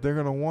to, they're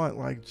going to want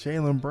like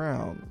Jaylen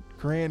Brown,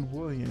 Grant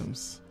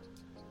Williams,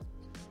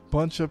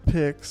 bunch of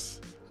picks.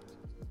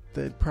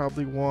 They'd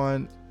probably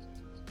want,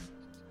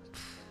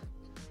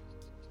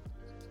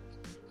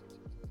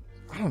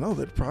 I don't know,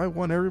 they'd probably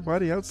want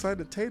everybody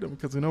outside of Tatum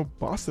because we know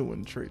Boston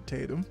wouldn't trade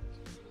Tatum.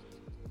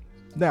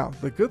 Now,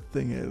 the good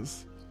thing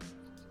is,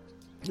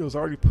 it was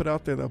already put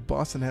out there that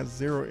Boston has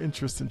zero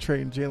interest in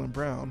trading Jaylen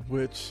Brown,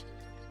 which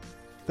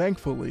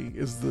thankfully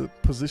is the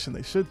position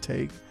they should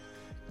take,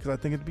 because I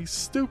think it'd be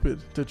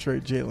stupid to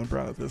trade Jaylen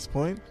Brown at this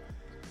point,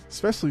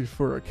 especially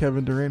for a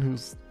Kevin Durant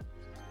who's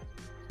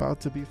about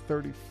to be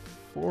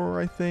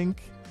 34, I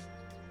think.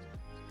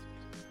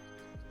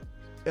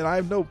 And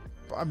I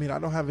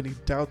don't have any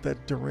doubt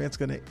that Durant's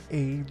going to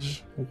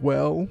age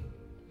well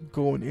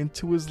going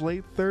into his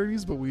late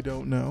 30s, but we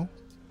don't know.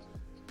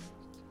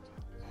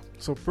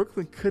 So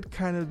Brooklyn could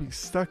kind of be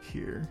stuck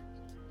here.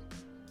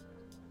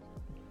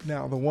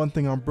 Now, the one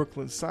thing on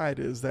Brooklyn's side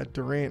is that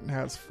Durant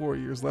has 4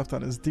 years left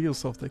on his deal,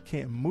 so if they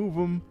can't move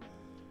him,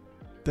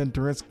 then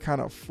Durant's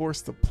kind of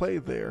forced to play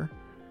there,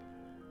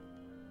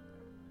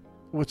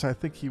 which I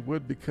think he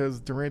would, because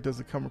Durant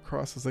doesn't come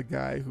across as a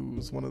guy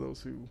who's one of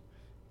those who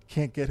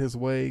can't get his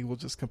way, will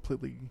just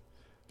completely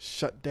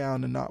shut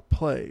down and not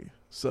play.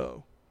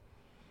 So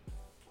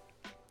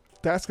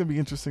that's going to be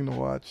interesting to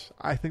watch.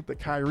 I think the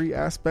Kyrie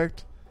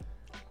aspect,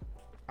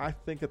 I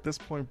think at this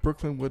point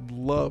Brooklyn would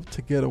love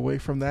to get away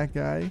from that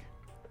guy.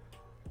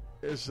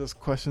 It's just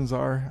questions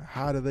are,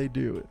 how do they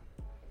do it?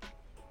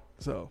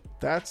 So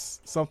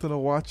that's something to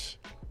watch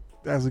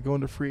as we go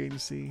into free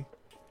agency.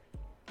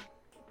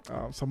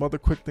 Some other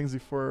quick things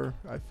before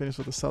I finish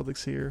with the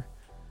Celtics here.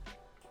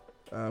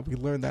 We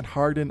learned that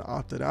Harden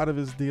opted out of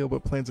his deal,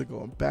 but plans on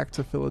going back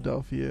to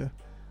Philadelphia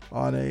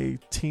on a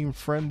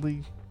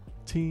friendlier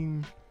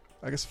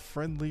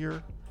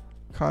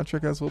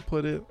contract, as we'll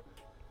put it.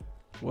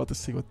 We'll have to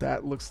see what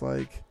that looks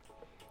like.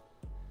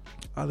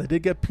 They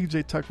did get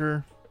PJ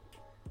Tucker.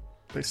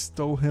 They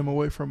stole him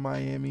away from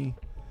Miami.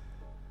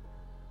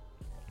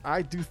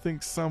 I do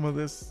think some of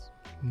this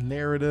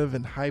narrative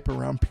and hype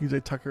around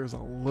PJ Tucker is a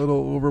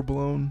little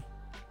overblown,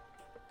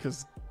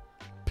 because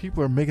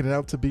people are making it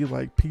out to be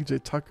like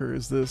PJ Tucker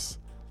is this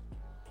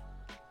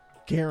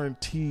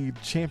guaranteed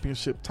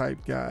championship type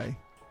guy.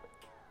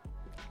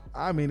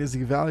 I mean, is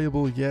he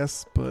valuable?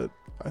 Yes, but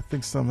I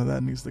think some of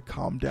that needs to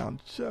calm down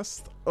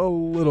just a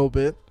little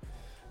bit.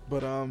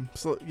 But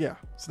so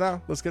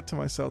now let's get to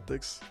my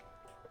Celtics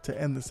to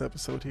end this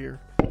episode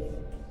here.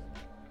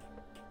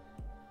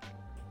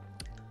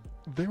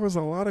 There was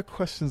a lot of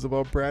questions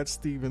about Brad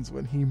Stevens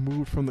when he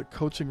moved from the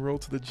coaching role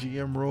to the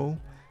GM role,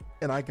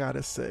 and I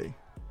gotta say,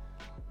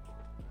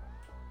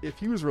 if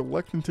he was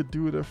reluctant to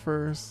do it at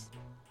first,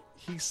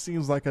 he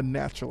seems like a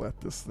natural at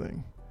this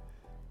thing.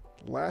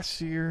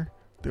 Last year,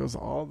 there was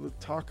all the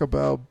talk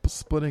about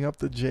splitting up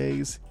the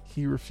Jays.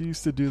 He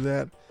refused to do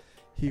that.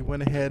 He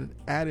went ahead and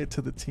added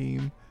to the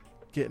team,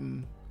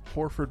 getting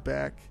Horford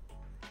back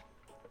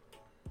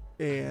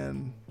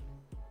and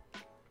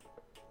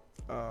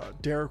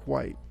Derek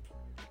White.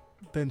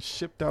 Then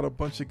shipped out a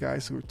bunch of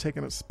guys who were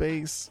taking up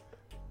space,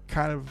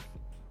 kind of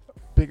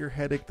bigger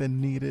headache than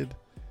needed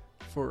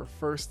for a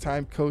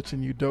first-time coach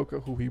in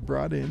Udoka, who he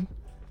brought in.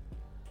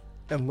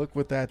 And look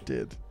what that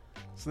did.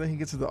 So then he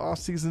gets to the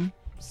offseason.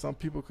 Some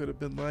people could have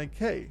been like,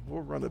 hey,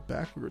 we'll run it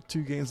back. We were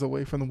 2 games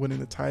away from winning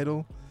the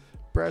title.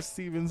 Brad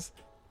Stevens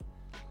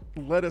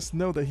let us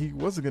know that he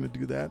wasn't going to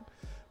do that,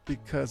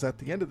 because at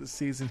the end of the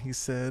season, he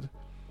said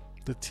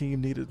the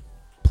team needed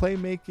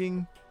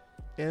playmaking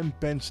and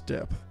bench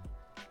depth,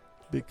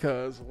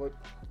 because what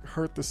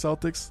hurt the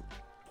Celtics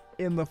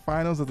in the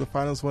finals, as the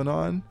finals went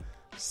on,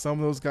 some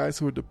of those guys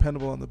who were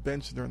dependable on the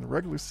bench during the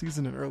regular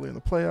season and early in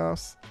the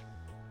playoffs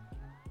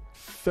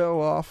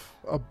fell off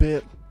a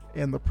bit,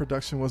 and the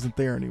production wasn't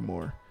there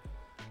anymore.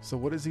 So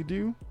what does he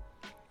do?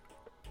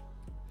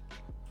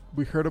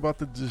 We heard about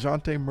the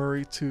DeJounte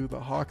Murray to the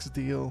Hawks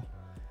deal,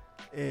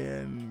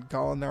 and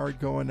Gallinari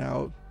going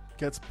out,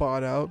 gets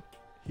bought out.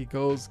 He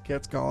goes,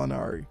 gets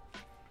Gallinari.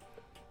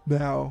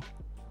 Now,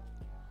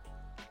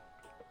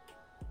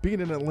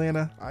 being in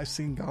Atlanta, I've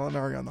seen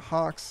Gallinari on the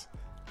Hawks.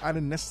 I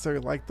didn't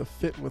necessarily like the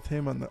fit with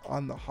him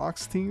on the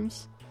Hawks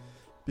teams,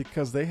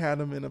 because they had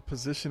him in a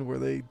position where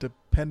they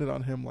depended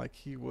on him like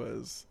he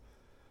was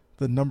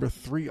the number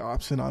 3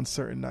 option on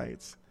certain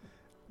nights.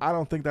 I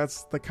don't think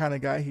that's the kind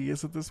of guy he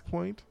is at this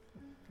point.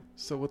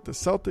 So with the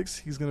Celtics,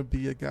 he's going to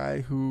be a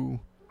guy who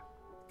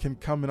can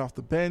come in off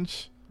the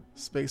bench,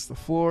 space the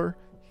floor.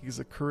 He's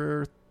a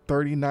career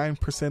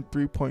 39%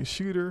 three-point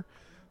shooter.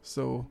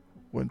 So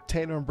when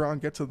Tatum and Brown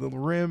get to the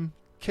rim,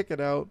 kick it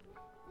out,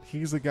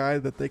 he's a guy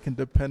that they can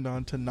depend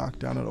on to knock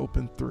down an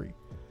open 3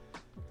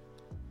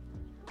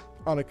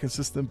 on a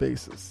consistent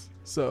basis.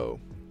 So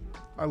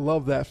I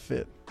love that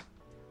fit.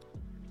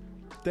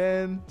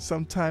 Then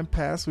some time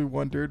passed, we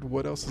wondered,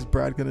 what else is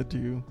Brad going to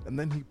do? And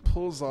then he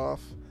pulls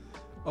off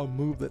a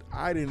move that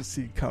I didn't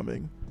see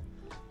coming.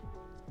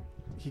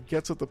 he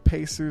gets with the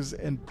Pacers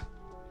and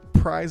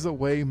pries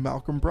away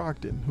Malcolm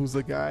Brogdon, who's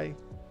a guy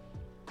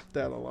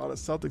that a lot of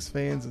Celtics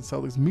fans and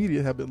Celtics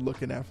media have been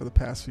looking at for the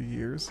past few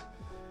years.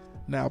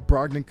 Now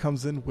Brogdon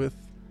comes in with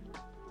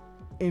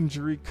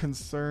injury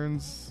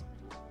concerns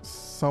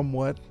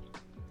somewhat,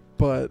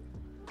 but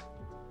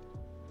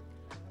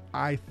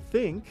I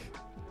think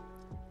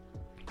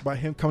by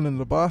him coming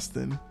into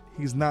Boston,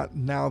 he's not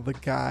now the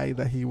guy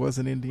that he was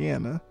in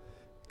Indiana,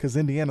 because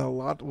Indiana, a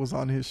lot was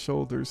on his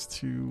shoulders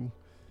to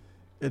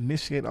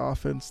initiate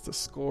offense, to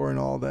score and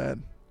all that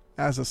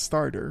as a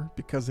starter,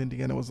 because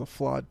Indiana was a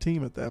flawed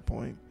team at that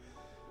point.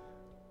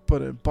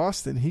 But in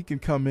Boston, he can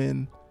come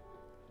in,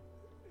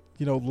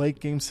 late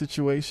game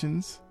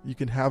situations. You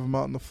can have him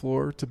out on the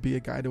floor to be a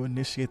guy to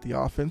initiate the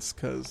offense,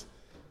 because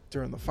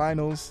during the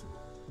finals,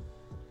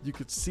 you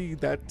could see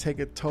that take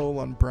a toll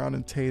on Brown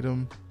and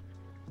Tatum,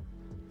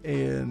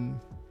 and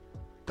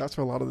that's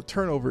where a lot of the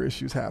turnover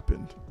issues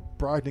happened.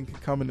 Brogdon can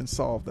come in and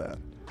solve that.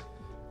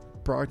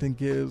 Brogdon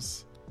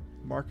gives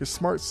Marcus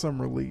Smart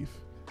some relief,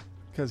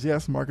 because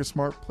yes, Marcus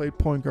Smart played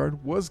point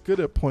guard, was good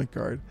at point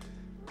guard.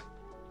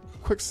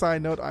 Quick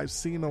side note, I've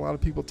seen a lot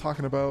of people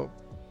talking about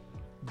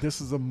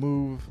this is a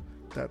move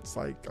that's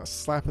like a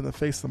slap in the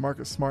face to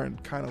Marcus Smart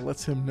and kind of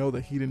lets him know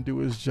that he didn't do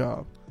his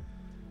job.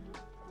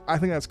 I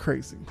think that's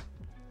crazy.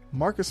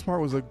 Marcus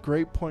Smart was a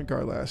great point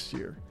guard last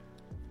year.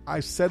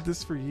 I've said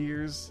this for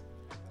years,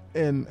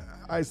 and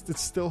it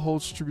still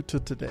holds true to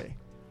today.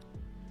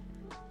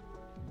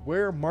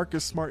 Where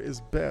Marcus Smart is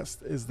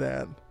best is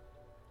that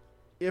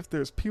if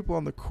there's people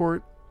on the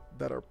court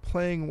that are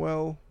playing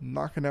well,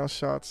 knocking out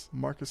shots,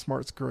 Marcus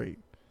Smart's great,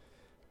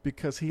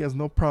 because he has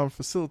no problem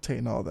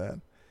facilitating all that.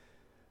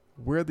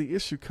 Where the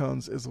issue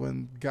comes is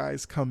when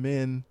guys come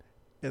in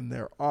and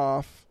they're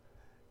off,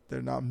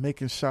 they're not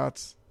making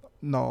shots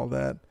and all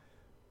that.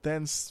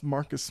 Then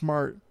Marcus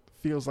Smart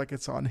feels like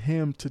it's on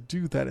him to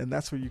do that, and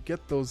that's where you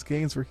get those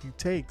games where he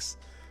takes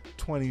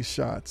 20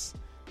 shots,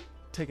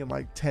 taking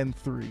like 10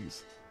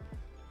 threes.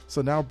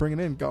 So now bringing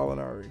in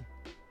Gallinari,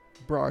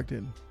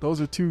 Brogdon,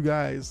 those are two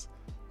guys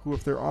who,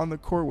 if they're on the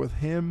court with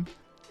him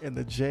and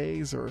the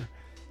Jays, or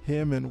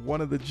him and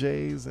one of the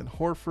Jays and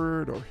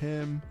Horford, or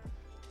him,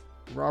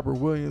 Robert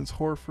Williams,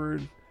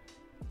 Horford,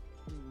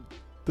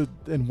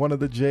 and one of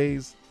the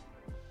Jays,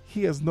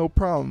 he has no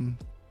problem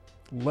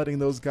letting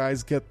those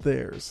guys get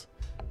theirs.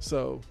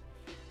 So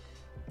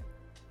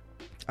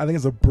I think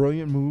it's a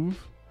brilliant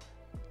move,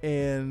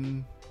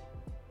 and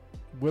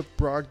with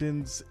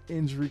Brogdon's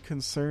injury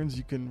concerns,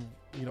 you can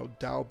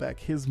dial back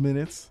his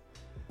minutes,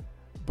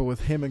 but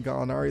with him and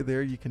Gallinari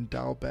there, you can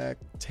dial back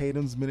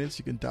Tatum's minutes,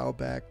 you can dial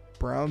back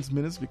Brown's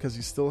minutes, because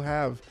you still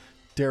have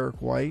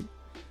Derek White,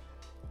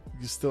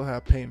 you still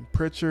have Payton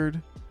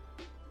Pritchard,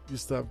 you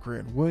still have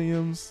Grant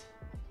Williams.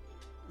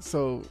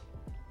 So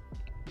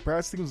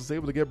Brad Stevens was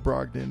able to get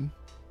Brogdon.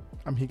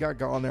 I mean, he got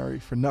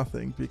Gallinari for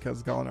nothing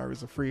because Gallinari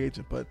is a free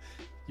agent, but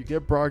you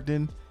get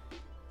Brogdon,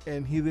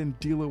 and he didn't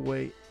deal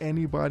away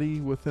anybody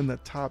within the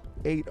top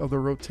 8 of the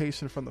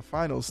rotation from the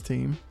finals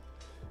team.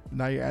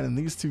 Now you're adding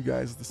these two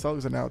guys. The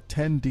Celtics are now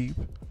 10 deep,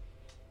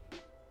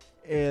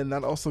 and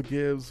that also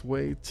gives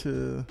way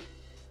to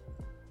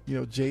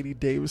J.D.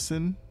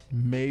 Davison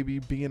maybe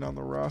being on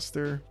the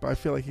roster, but I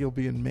feel like he'll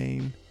be in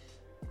Maine.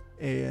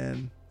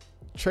 And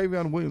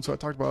Travion Williams, who I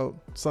talked about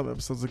some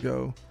episodes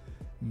ago,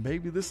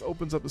 maybe this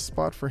opens up a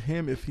spot for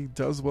him, if he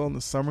does well in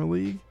the summer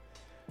league,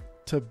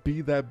 to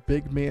be that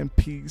big man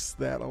piece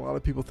that a lot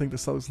of people think the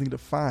Celtics need to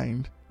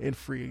find in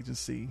free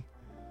agency.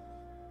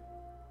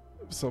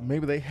 So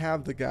maybe they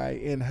have the guy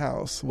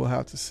in-house. We'll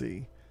have to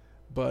see.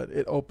 But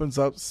it opens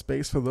up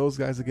space for those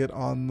guys to get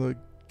on the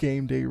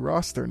game day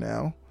roster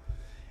now.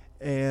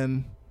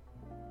 And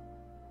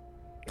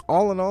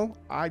all in all,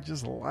 I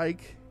just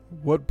like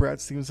what Brad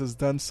Stevens has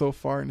done so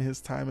far in his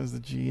time as the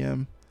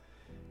GM.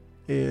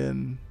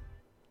 And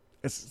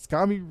it's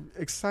got me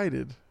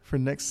excited for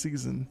next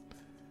season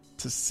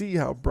to see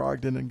how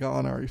Brogdon and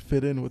Gallinari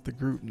fit in with the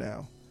group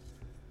now.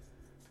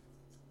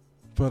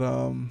 But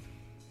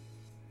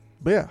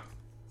yeah,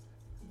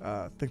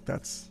 I think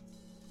that's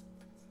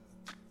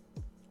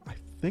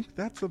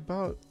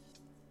about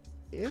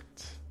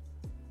it.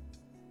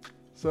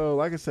 So,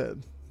 like I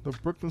said, the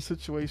Brooklyn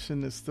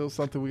situation is still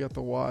something we have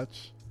to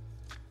watch.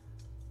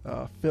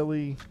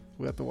 Philly,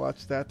 we have to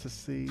watch that to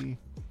see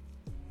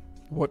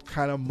what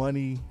kind of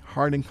money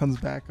Harden comes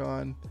back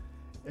on,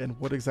 and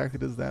what exactly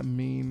does that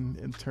mean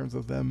in terms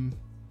of them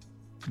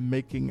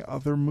making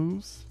other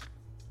moves.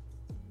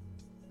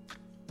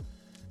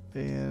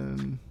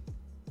 And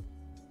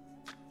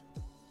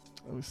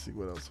let me see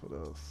what else.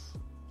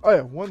 Oh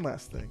yeah, one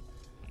last thing.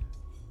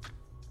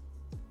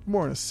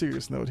 More on a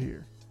serious note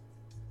here.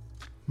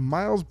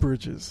 Miles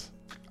Bridges.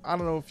 I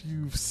don't know if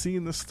you've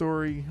seen the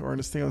story or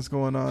understand what's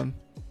going on,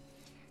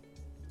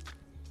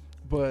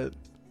 but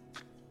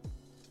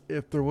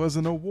if there was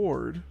an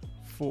award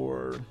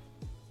for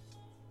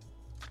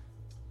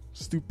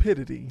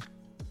stupidity,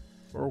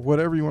 or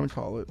whatever you want to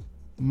call it,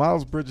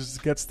 Miles Bridges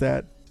gets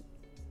that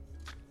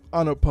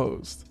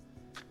unopposed.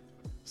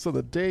 So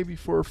the day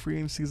before free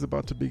agency is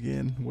about to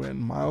begin,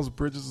 when Miles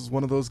Bridges is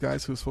one of those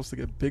guys who's supposed to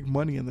get big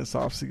money in this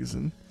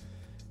offseason,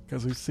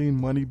 because we've seen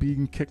money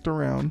being kicked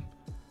around,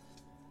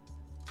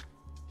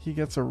 he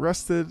gets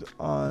arrested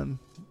on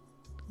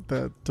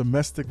the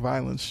domestic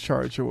violence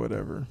charge or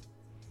whatever.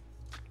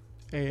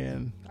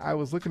 And I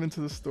was looking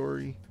into the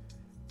story,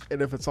 and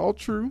if it's all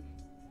true,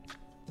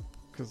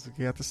 because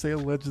you have to say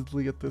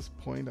allegedly at this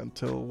point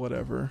until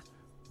whatever,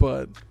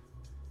 but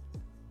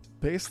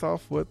based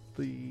off what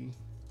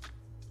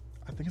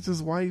I think it's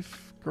his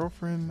wife,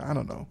 girlfriend, I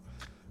don't know,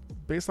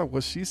 based off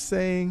what she's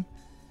saying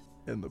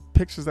and the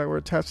pictures that were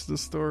attached to the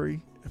story,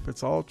 if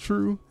it's all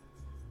true,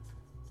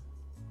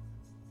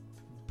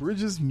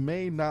 Bridges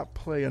may not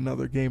play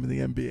another game in the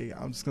NBA.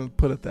 I'm just going to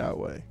put it that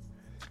way,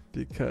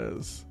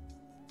 because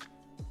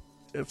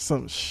it's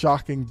some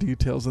shocking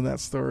details in that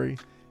story.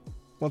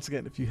 Once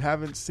again, if you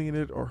haven't seen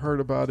it or heard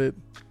about it,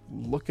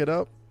 look it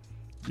up.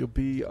 You'll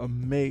be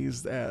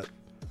amazed at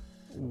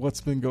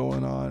what's been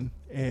going on.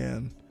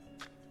 And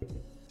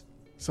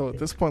so at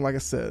this point, like I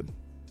said,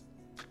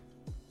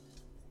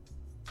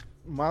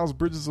 Miles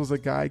Bridges was a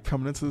guy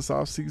coming into this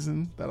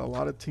offseason that a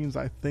lot of teams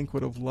I think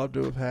would have loved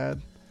to have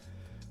had.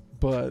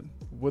 But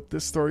with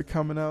this story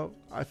coming out,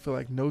 I feel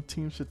like no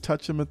team should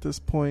touch him at this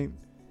point,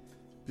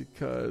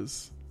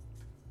 because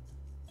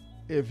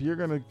if you're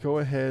going to go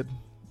ahead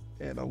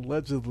and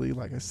allegedly,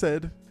 like I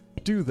said,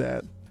 do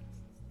that,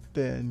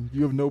 then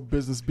you have no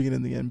business being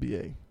in the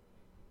NBA.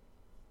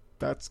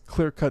 That's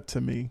clear cut to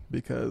me,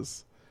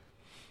 because,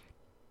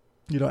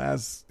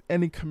 as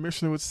any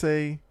commissioner would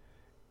say,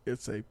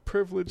 it's a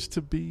privilege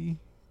to be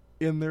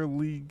in their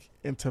league,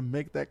 and to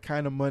make that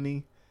kind of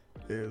money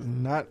is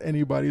not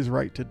anybody's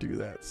right to do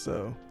that.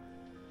 So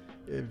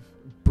if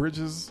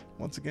Bridges,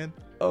 once again,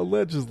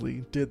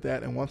 allegedly did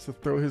that and wants to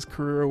throw his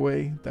career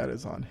away, that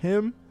is on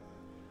him.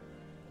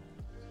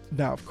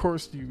 Now, of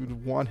course, you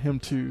would want him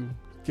to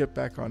get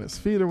back on his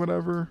feet or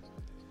whatever.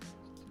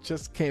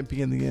 Just can't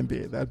be in the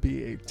NBA. That'd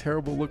be a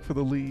terrible look for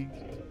the league.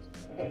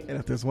 And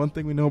if there's one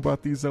thing we know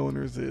about these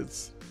owners,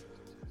 it's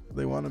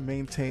they want to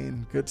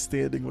maintain good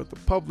standing with the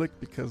public,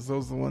 because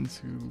those are the ones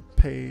who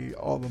pay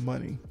all the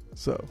money.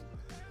 So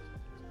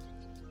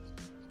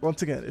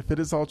once again, if it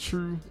is all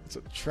true, it's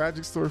a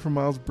tragic story for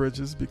Miles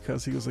Bridges,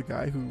 because he was a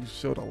guy who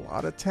showed a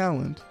lot of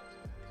talent,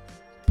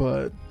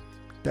 but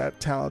that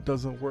talent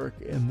doesn't work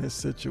in this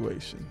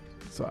situation.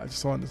 So I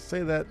just wanted to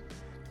say that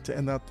to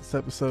end out this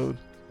episode.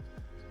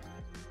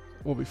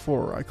 Well,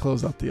 before I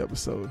close out the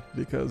episode,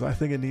 because I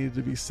think it needed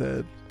to be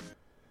said,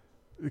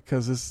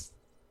 because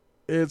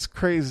it's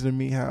crazy to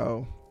me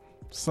how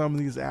some of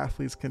these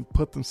athletes can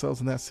put themselves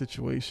in that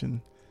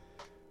situation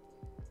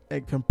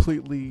and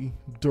completely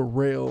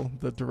derail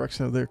the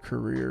direction of their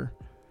career.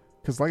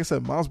 Because like I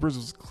said, Miles Bridges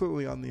was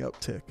clearly on the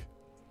uptick.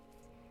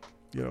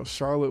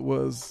 Charlotte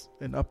was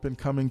an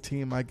up-and-coming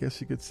team, I guess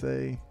you could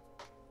say.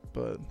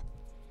 But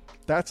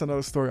that's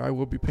another story I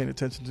will be paying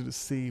attention to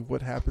see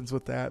what happens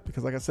with that.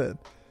 Because like I said,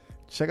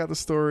 check out the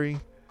story.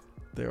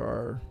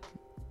 There's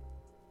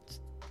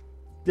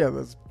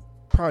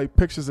probably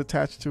pictures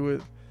attached to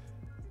it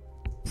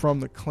from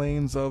the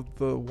claims of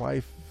the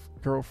wife,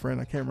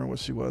 girlfriend. I can't remember what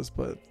she was,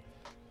 but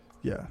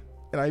yeah.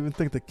 And I even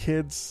think the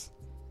kids,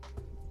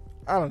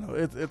 I don't know.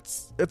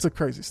 It's a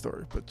crazy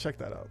story, but check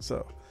that out.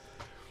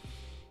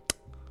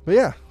 But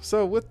yeah,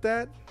 so with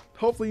that,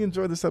 hopefully you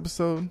enjoyed this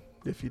episode.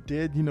 If you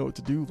did, you know what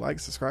to do. Like,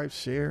 subscribe,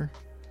 share.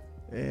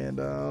 And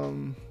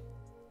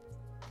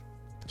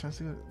trying to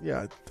see,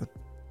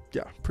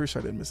 pretty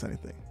sure I didn't miss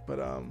anything. But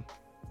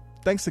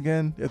thanks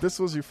again. If this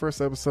was your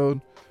first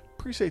episode,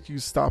 appreciate you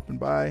stopping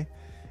by,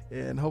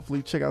 and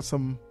hopefully check out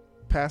some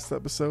past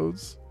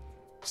episodes.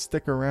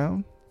 Stick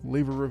around,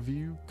 leave a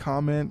review,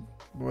 comment,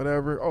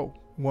 whatever. Oh,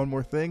 one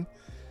more thing.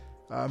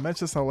 I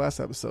mentioned this on the last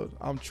episode.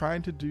 I'm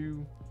trying to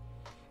do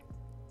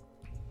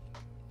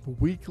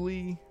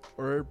weekly,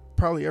 or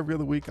probably every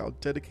other week, I'll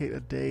dedicate a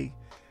day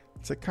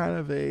to kind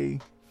of a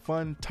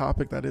fun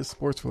topic that is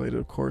sports related,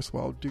 of course,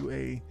 where I'll do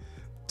a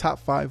top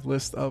 5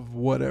 list of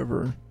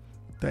whatever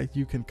that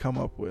you can come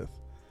up with.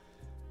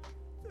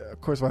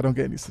 Of course, if I don't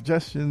get any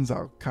suggestions,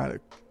 I'll kind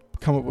of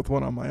come up with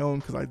one on my own,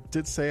 because I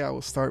did say I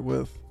will start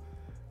with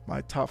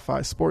my top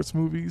 5 sports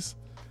movies.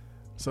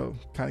 So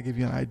kind of give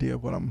you an idea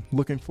of what I'm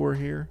looking for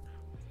here.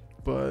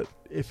 But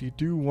if you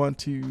do want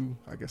to,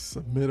 I guess,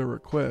 submit a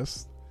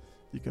request,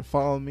 you can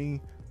follow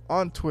me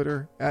on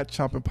Twitter at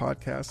Chompin'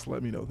 Podcast.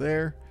 Let me know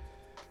there.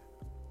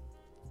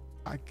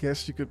 I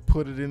guess you could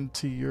put it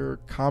into your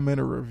comment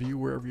or review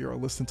wherever you are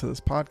listening to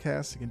this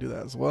podcast. You can do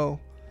that as well.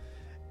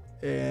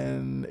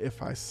 And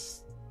if I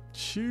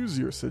choose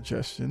your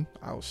suggestion,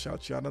 I'll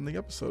shout you out on the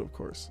episode, of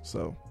course.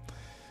 So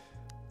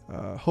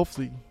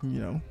hopefully,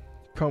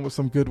 come with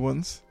some good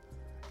ones,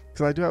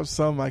 because I do have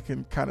some I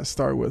can kind of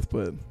start with.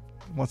 But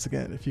once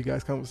again, if you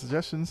guys come with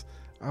suggestions,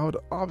 I would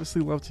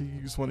obviously love to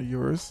use one of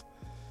yours.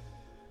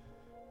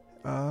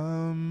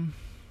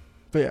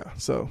 But yeah,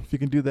 so if you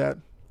can do that,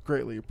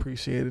 greatly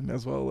appreciated,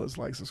 as well as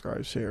like,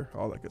 subscribe, share,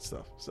 all that good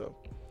stuff. So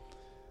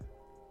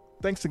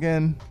thanks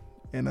again.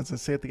 And as I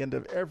say at the end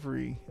of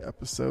every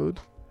episode,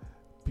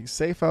 Be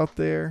safe out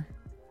there.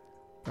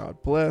 God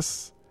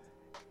bless.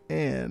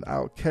 And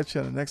I'll catch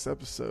you on the next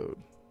episode.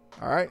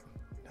 All right.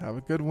 Have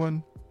a good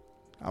one.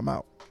 I'm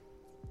out.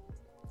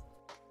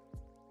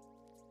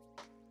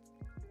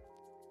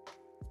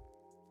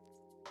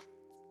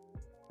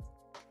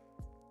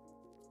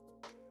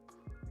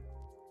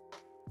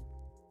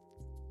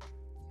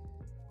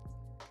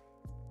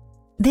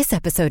 This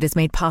episode is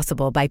made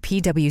possible by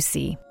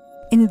PwC.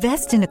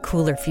 Invest in a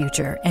cooler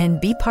future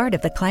and be part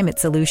of the climate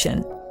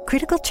solution.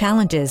 Critical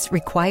challenges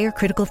require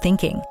critical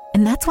thinking,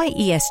 and that's why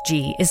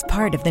ESG is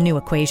part of the new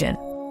equation.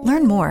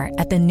 Learn more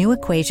at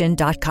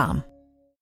thenewequation.com.